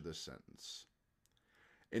serving much of this sentence.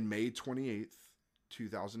 In May 28th,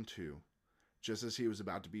 2002, just as he was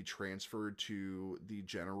about to be transferred to the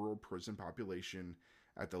general prison population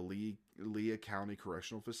at the Lea County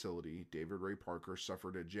Correctional Facility, David Ray Parker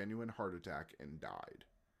suffered a genuine heart attack and died.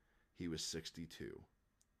 He was 62.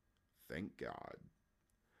 Thank God.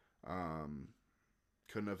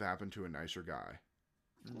 Couldn't have happened to a nicer guy.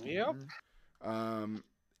 Yep.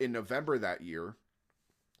 In November that year,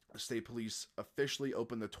 state police officially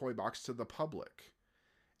opened the toy box to the public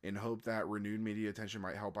in hope that renewed media attention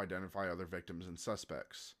might help identify other victims and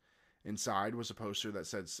suspects. Inside was a poster that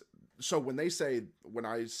said, so when I say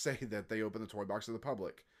that they opened the toy box to the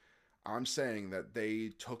public, I'm saying that they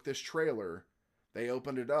took this trailer, they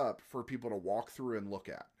opened it up for people to walk through and look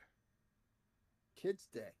at. Kids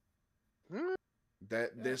Day.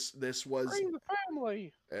 This was Bring the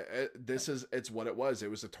family. It's what it was. It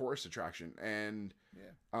was a tourist attraction, and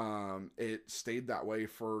it stayed that way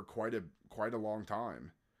for quite a long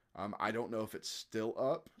time. I don't know if it's still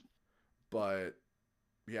up, but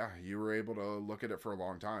yeah, you were able to look at it for a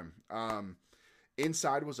long time.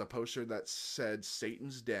 Inside was a poster that said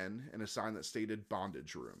Satan's Den and a sign that stated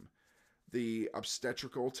bondage room. The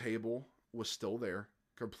obstetrical table was still there,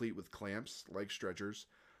 complete with clamps, leg stretchers,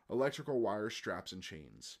 electrical wires, straps, and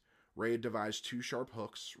chains. Ray had devised 2 sharp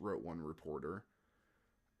hooks, wrote one reporter,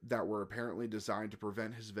 that were apparently designed to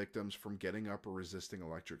prevent his victims from getting up or resisting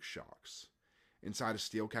electric shocks. Inside a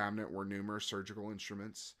steel cabinet were numerous surgical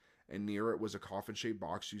instruments, and near it was a coffin-shaped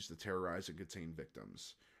box used to terrorize and contain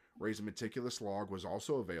victims. Ray's meticulous log was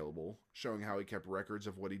also available, showing how he kept records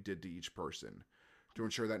of what he did to each person. To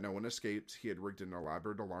ensure that no one escaped, he had rigged an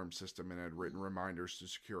elaborate alarm system and had written reminders to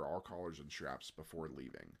secure all collars and straps before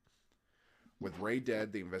leaving. With Ray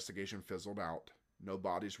dead, the investigation fizzled out. No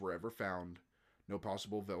bodies were ever found, no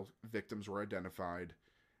possible victims were identified,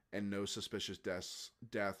 and no suspicious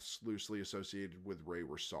deaths loosely associated with Ray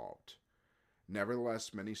were solved.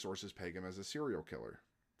 Nevertheless, many sources peg him as a serial killer,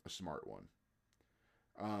 a smart one.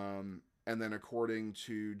 And then according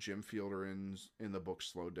to Jim Fielder in the book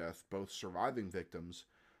Slow Death, both surviving victims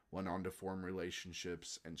went on to form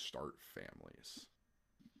relationships and start families.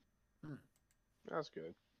 That's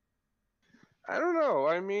good. I don't know.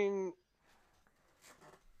 I mean,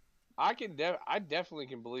 I definitely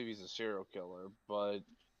can believe he's a serial killer, but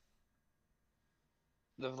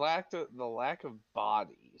the lack of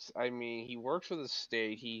bodies. I mean, he works for the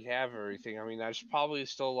state. He have everything. I mean, that's probably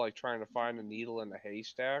still like trying to find a needle in a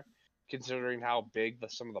haystack, considering how big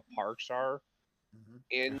some of the parks are Hmm.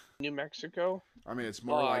 in New Mexico. I mean, it's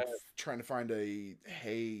more like But trying to find a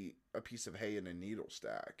piece of hay in a needle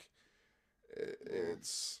stack. mm,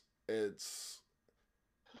 It's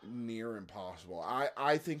near impossible. I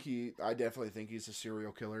definitely think he's a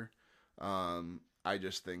serial killer. I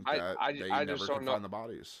just think that they I never just could don't know. find the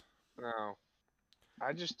bodies. No,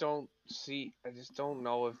 I just don't see. I just don't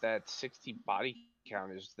know if that 60 body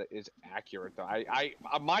count is accurate though.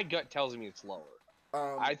 My gut tells me it's lower.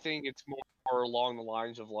 Um, I think it's more along the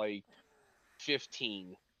lines of like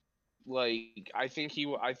 15. Like I think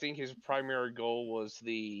his primary goal was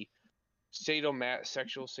the sexual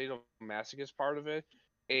sadomasochist part of it,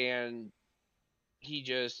 and he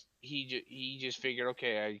just figured,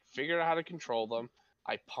 okay, I figured out how to control them.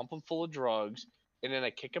 I pump them full of drugs, and then I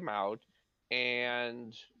kick them out.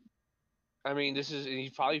 And I mean,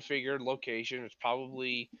 he probably figured location. It's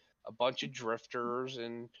probably a bunch of drifters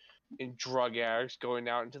and drug addicts going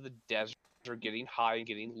out into the desert, getting high and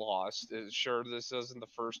getting lost. Sure, this isn't the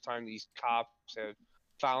first time these cops have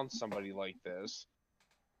found somebody like this.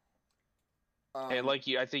 And um, like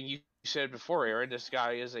I think you said before, Aaron, this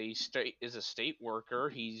guy is a state worker.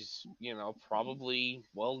 He's probably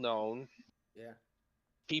well known. Yeah.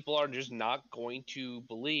 People are just not going to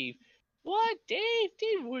believe what Dave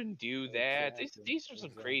wouldn't do that. Exactly. These are some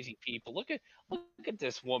Exactly. crazy people. Look at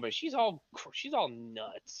this woman. She's all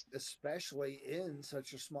nuts. Especially in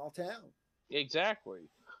such a small town. Exactly.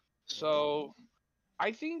 Yeah. So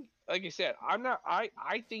I think, like I said, I'm not. I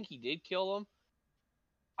think he did kill him.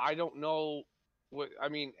 I don't know what I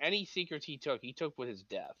mean. Any secrets he took with his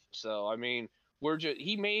death. So I mean,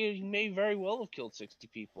 he may very well have killed 60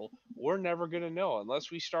 people. We're never gonna know unless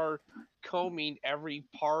we start combing every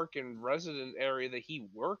park and resident area that he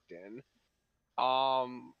worked in.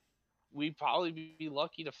 Um, we'd probably be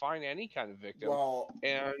lucky to find any kind of victim, well,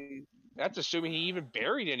 and that's assuming he even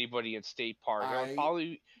buried anybody in state park. I Probably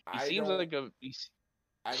he I seems don't like a he's,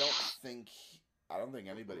 I don't think I don't think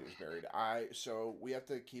anybody was buried. So we have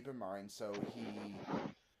to keep in mind. So he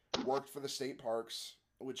worked for the state parks,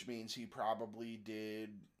 which means he probably did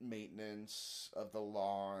maintenance of the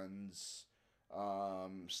lawns,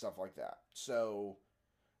 stuff like that. So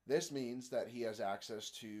this means that he has access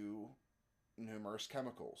to numerous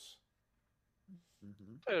chemicals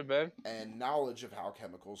Hmm. could have been. and knowledge of how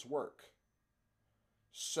chemicals work.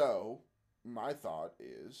 So my thought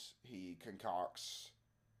is he concocts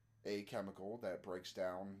a chemical that breaks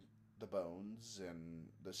down the bones and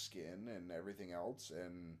the skin and everything else,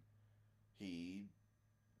 and he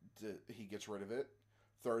he gets rid of it,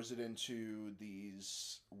 throws it into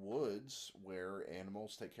these woods where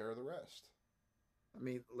animals take care of the rest. I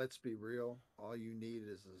mean, let's be real. All you need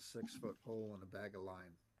is a 6 foot pole and a bag of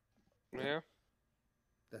lime. Yeah.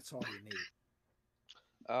 That's all you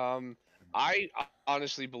need. Um, I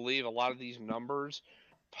honestly believe a lot of these numbers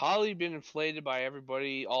probably been inflated by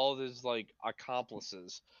everybody, all of his like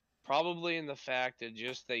accomplices. Probably in the fact that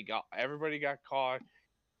just everybody got caught,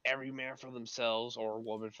 every man for themselves or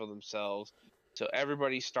woman for themselves. So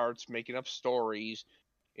everybody starts making up stories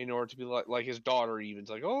in order to be like his daughter even's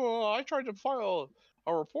like, oh, I tried to file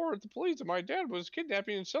a report at the police that my dad was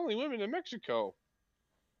kidnapping and selling women in Mexico.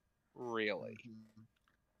 Really? Hmm.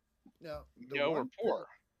 Now, We're poor.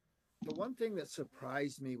 the one thing that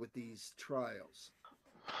surprised me with these trials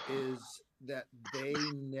is that they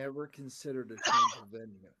never considered a change of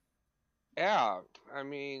venue. Yeah, I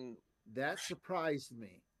mean, That surprised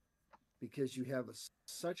me because you have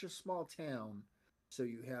such a small town, so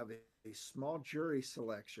you have a small jury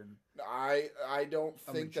selection. I don't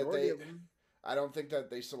A think that majority of them, I don't think that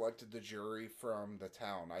they selected the jury from the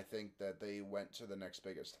town. I think that they went to the next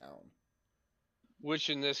biggest town. which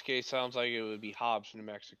in this case sounds like it would be Hobbs, New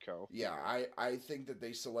Mexico. Yeah, I think that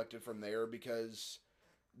they selected from there because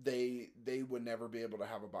they would never be able to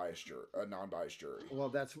have a non-biased jury. well,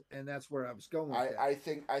 that's where I was going with that. I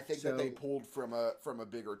think that they So, pulled from a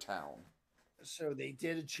bigger town. so they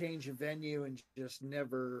did a change of venue and just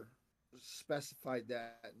never specified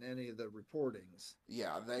that in any of the reportings.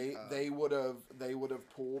 Yeah, Uh, they would have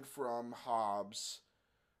pulled from Hobbs,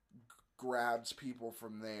 grabbed people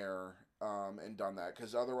from there, and done that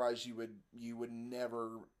because otherwise you would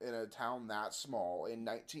never in a town that small in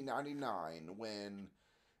 1999 when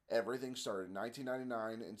everything started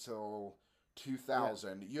 1999 until yeah,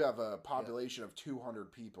 2000 you have a yeah, population of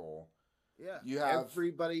 200 people. yeah. You have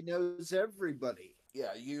Everybody knows everybody.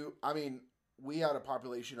 yeah you I mean we had a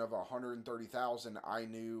population of 130,000. I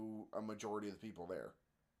knew a majority of the people there.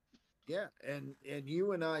 Yeah, and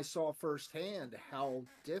you and I saw firsthand how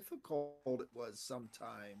difficult it was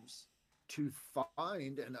sometimes to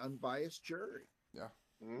find an unbiased jury, Yeah.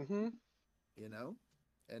 Mm-hmm. you know?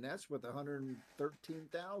 And that's with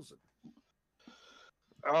 113,000.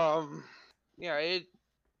 Um, yeah,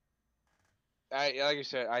 like I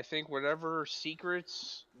said, I think whatever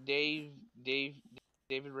secrets David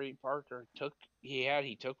Ray Parker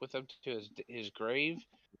he took with him to his grave,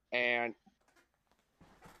 and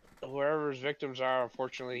whoever his victims are,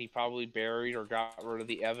 unfortunately, he probably buried or got rid of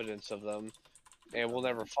the evidence of them, and we'll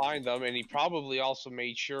never find them. And he probably also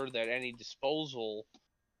made sure that any disposal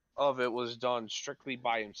of it was done strictly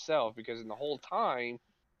by himself, because in the whole time,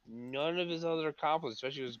 none of his other accomplices,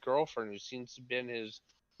 especially his girlfriend, who seems to have been his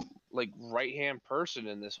like right hand person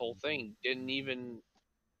in this whole thing, didn't even.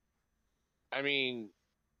 I mean,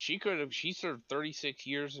 she served 36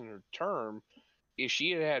 years in her term. If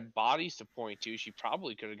she had had bodies to point to, she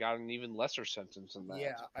probably could have gotten an even lesser sentence than that.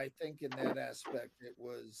 Yeah, I think in that aspect, it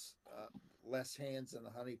was less hands in the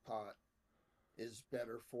honey pot is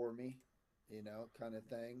better for me, kind of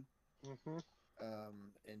thing. Mm-hmm.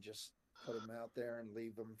 And just put them out there and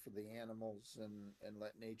leave them for the animals and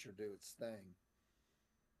let nature do its thing.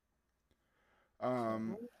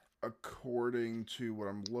 Um, So, according to what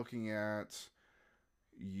I'm looking at,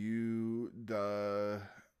 the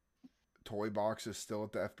toy box is still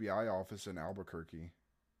at the FBI office in Albuquerque.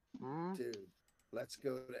 Mm-hmm. dude, let's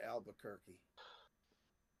go to Albuquerque.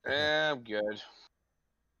 I'm good.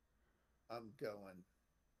 I'm going.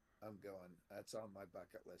 I'm going. That's on my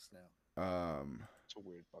bucket list now. It's a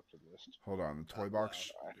weird bucket list. Hold on, the toy Well,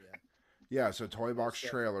 box. yeah. Yeah, so toy box Most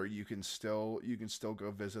trailer. definitely. You can still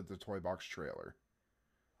go visit the toy box trailer.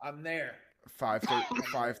 I'm there.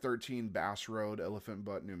 513 Bass Road, Elephant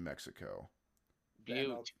Butte, New Mexico. Ben,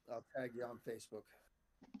 Butte. I'll tag you on Facebook.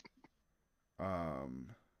 Um,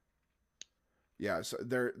 yeah, so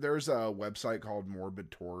there's a website called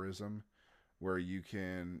Morbid Tourism where you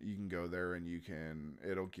can go there and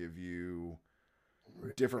it'll give you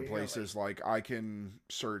different Really? places. Like I can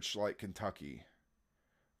search like Kentucky,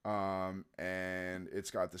 and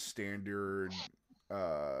it's got the standard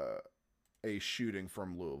a shooting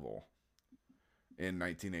from Louisville in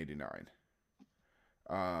 1989.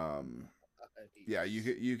 Um, yeah,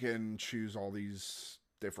 you can choose all these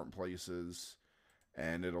different places,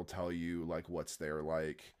 and it'll tell you like what's there.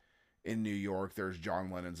 Like in New York, there's John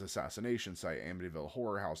Lennon's assassination site, Amityville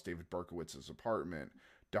Horror House, David Berkowitz's apartment,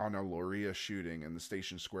 Donna Loria shooting, and the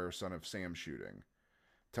Station Square Son of Sam shooting.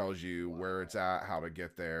 Tells you where it's at, how to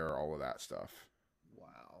get there, all of that stuff.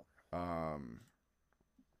 Wow. Um,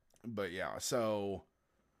 but yeah, so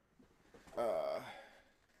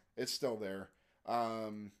it's still there.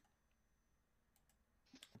 Um,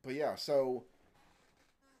 but yeah, so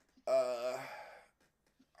uh,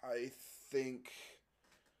 I think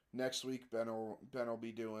next week Ben will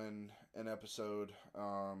be doing an episode.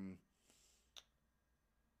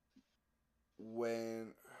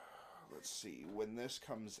 When let's see when this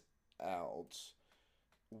comes out,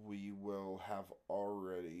 we will have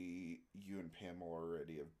already you and Pam will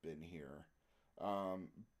already have been here. Um,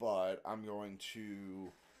 but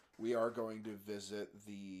we are going to visit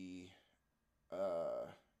the uh,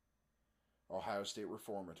 Ohio State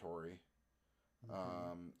Reformatory.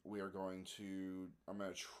 I'm going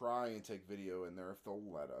to try and take video in there if they'll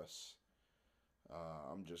let us.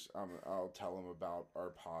 I'll tell them about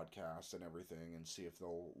our podcast and everything and see if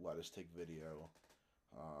they'll let us take video,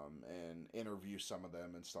 and interview some of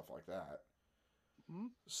them and stuff like that. Mm-hmm.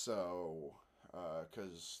 So,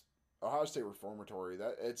 because Ohio State Reformatory,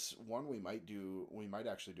 that it's one we might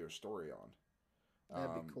actually do a story on.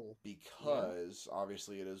 That'd be cool. Because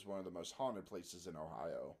obviously it is one of the most haunted places in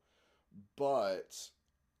Ohio, but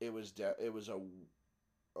it was a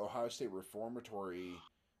Ohio State Reformatory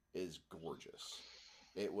is gorgeous.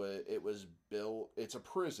 It was built. It's a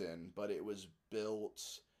prison, but it was built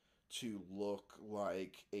to look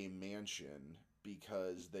like a mansion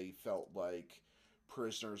because they felt like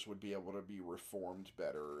prisoners would be able to be reformed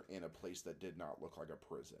better in a place that did not look like a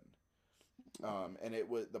prison. And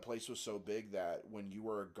the place was so big that when you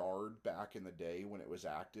were a guard back in the day when it was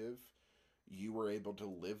active, you were able to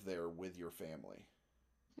live there with your family.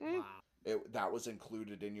 Wow. That was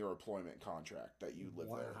included in your employment contract that you live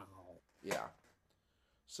there. Wow. Yeah.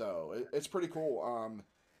 So it's pretty cool.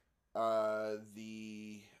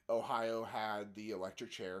 The Ohio had the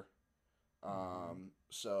electric chair.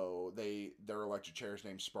 So their electric chair is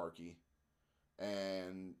named Sparky,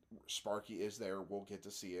 and Sparky is there. We'll get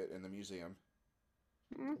to see it in the museum.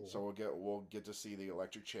 Cool. So we'll get to see the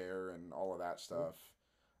electric chair and all of that stuff.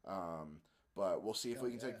 But we'll see if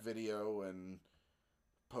we can take video and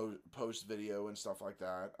post video and stuff like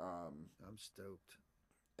that. I'm stoked.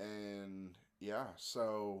 And yeah,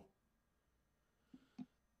 so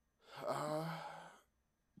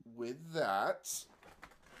with that,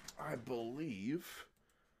 I believe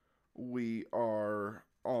we are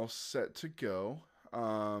all set to go.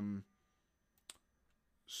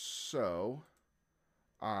 So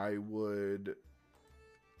I would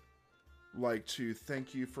like to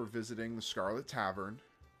thank you for visiting the Scarlet Tavern.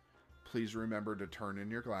 Please remember to turn in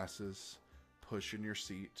your glasses, push in your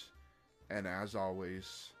seat, and as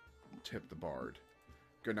always, tip the bard.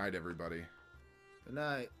 Good night, everybody. Good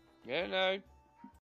night. Good night.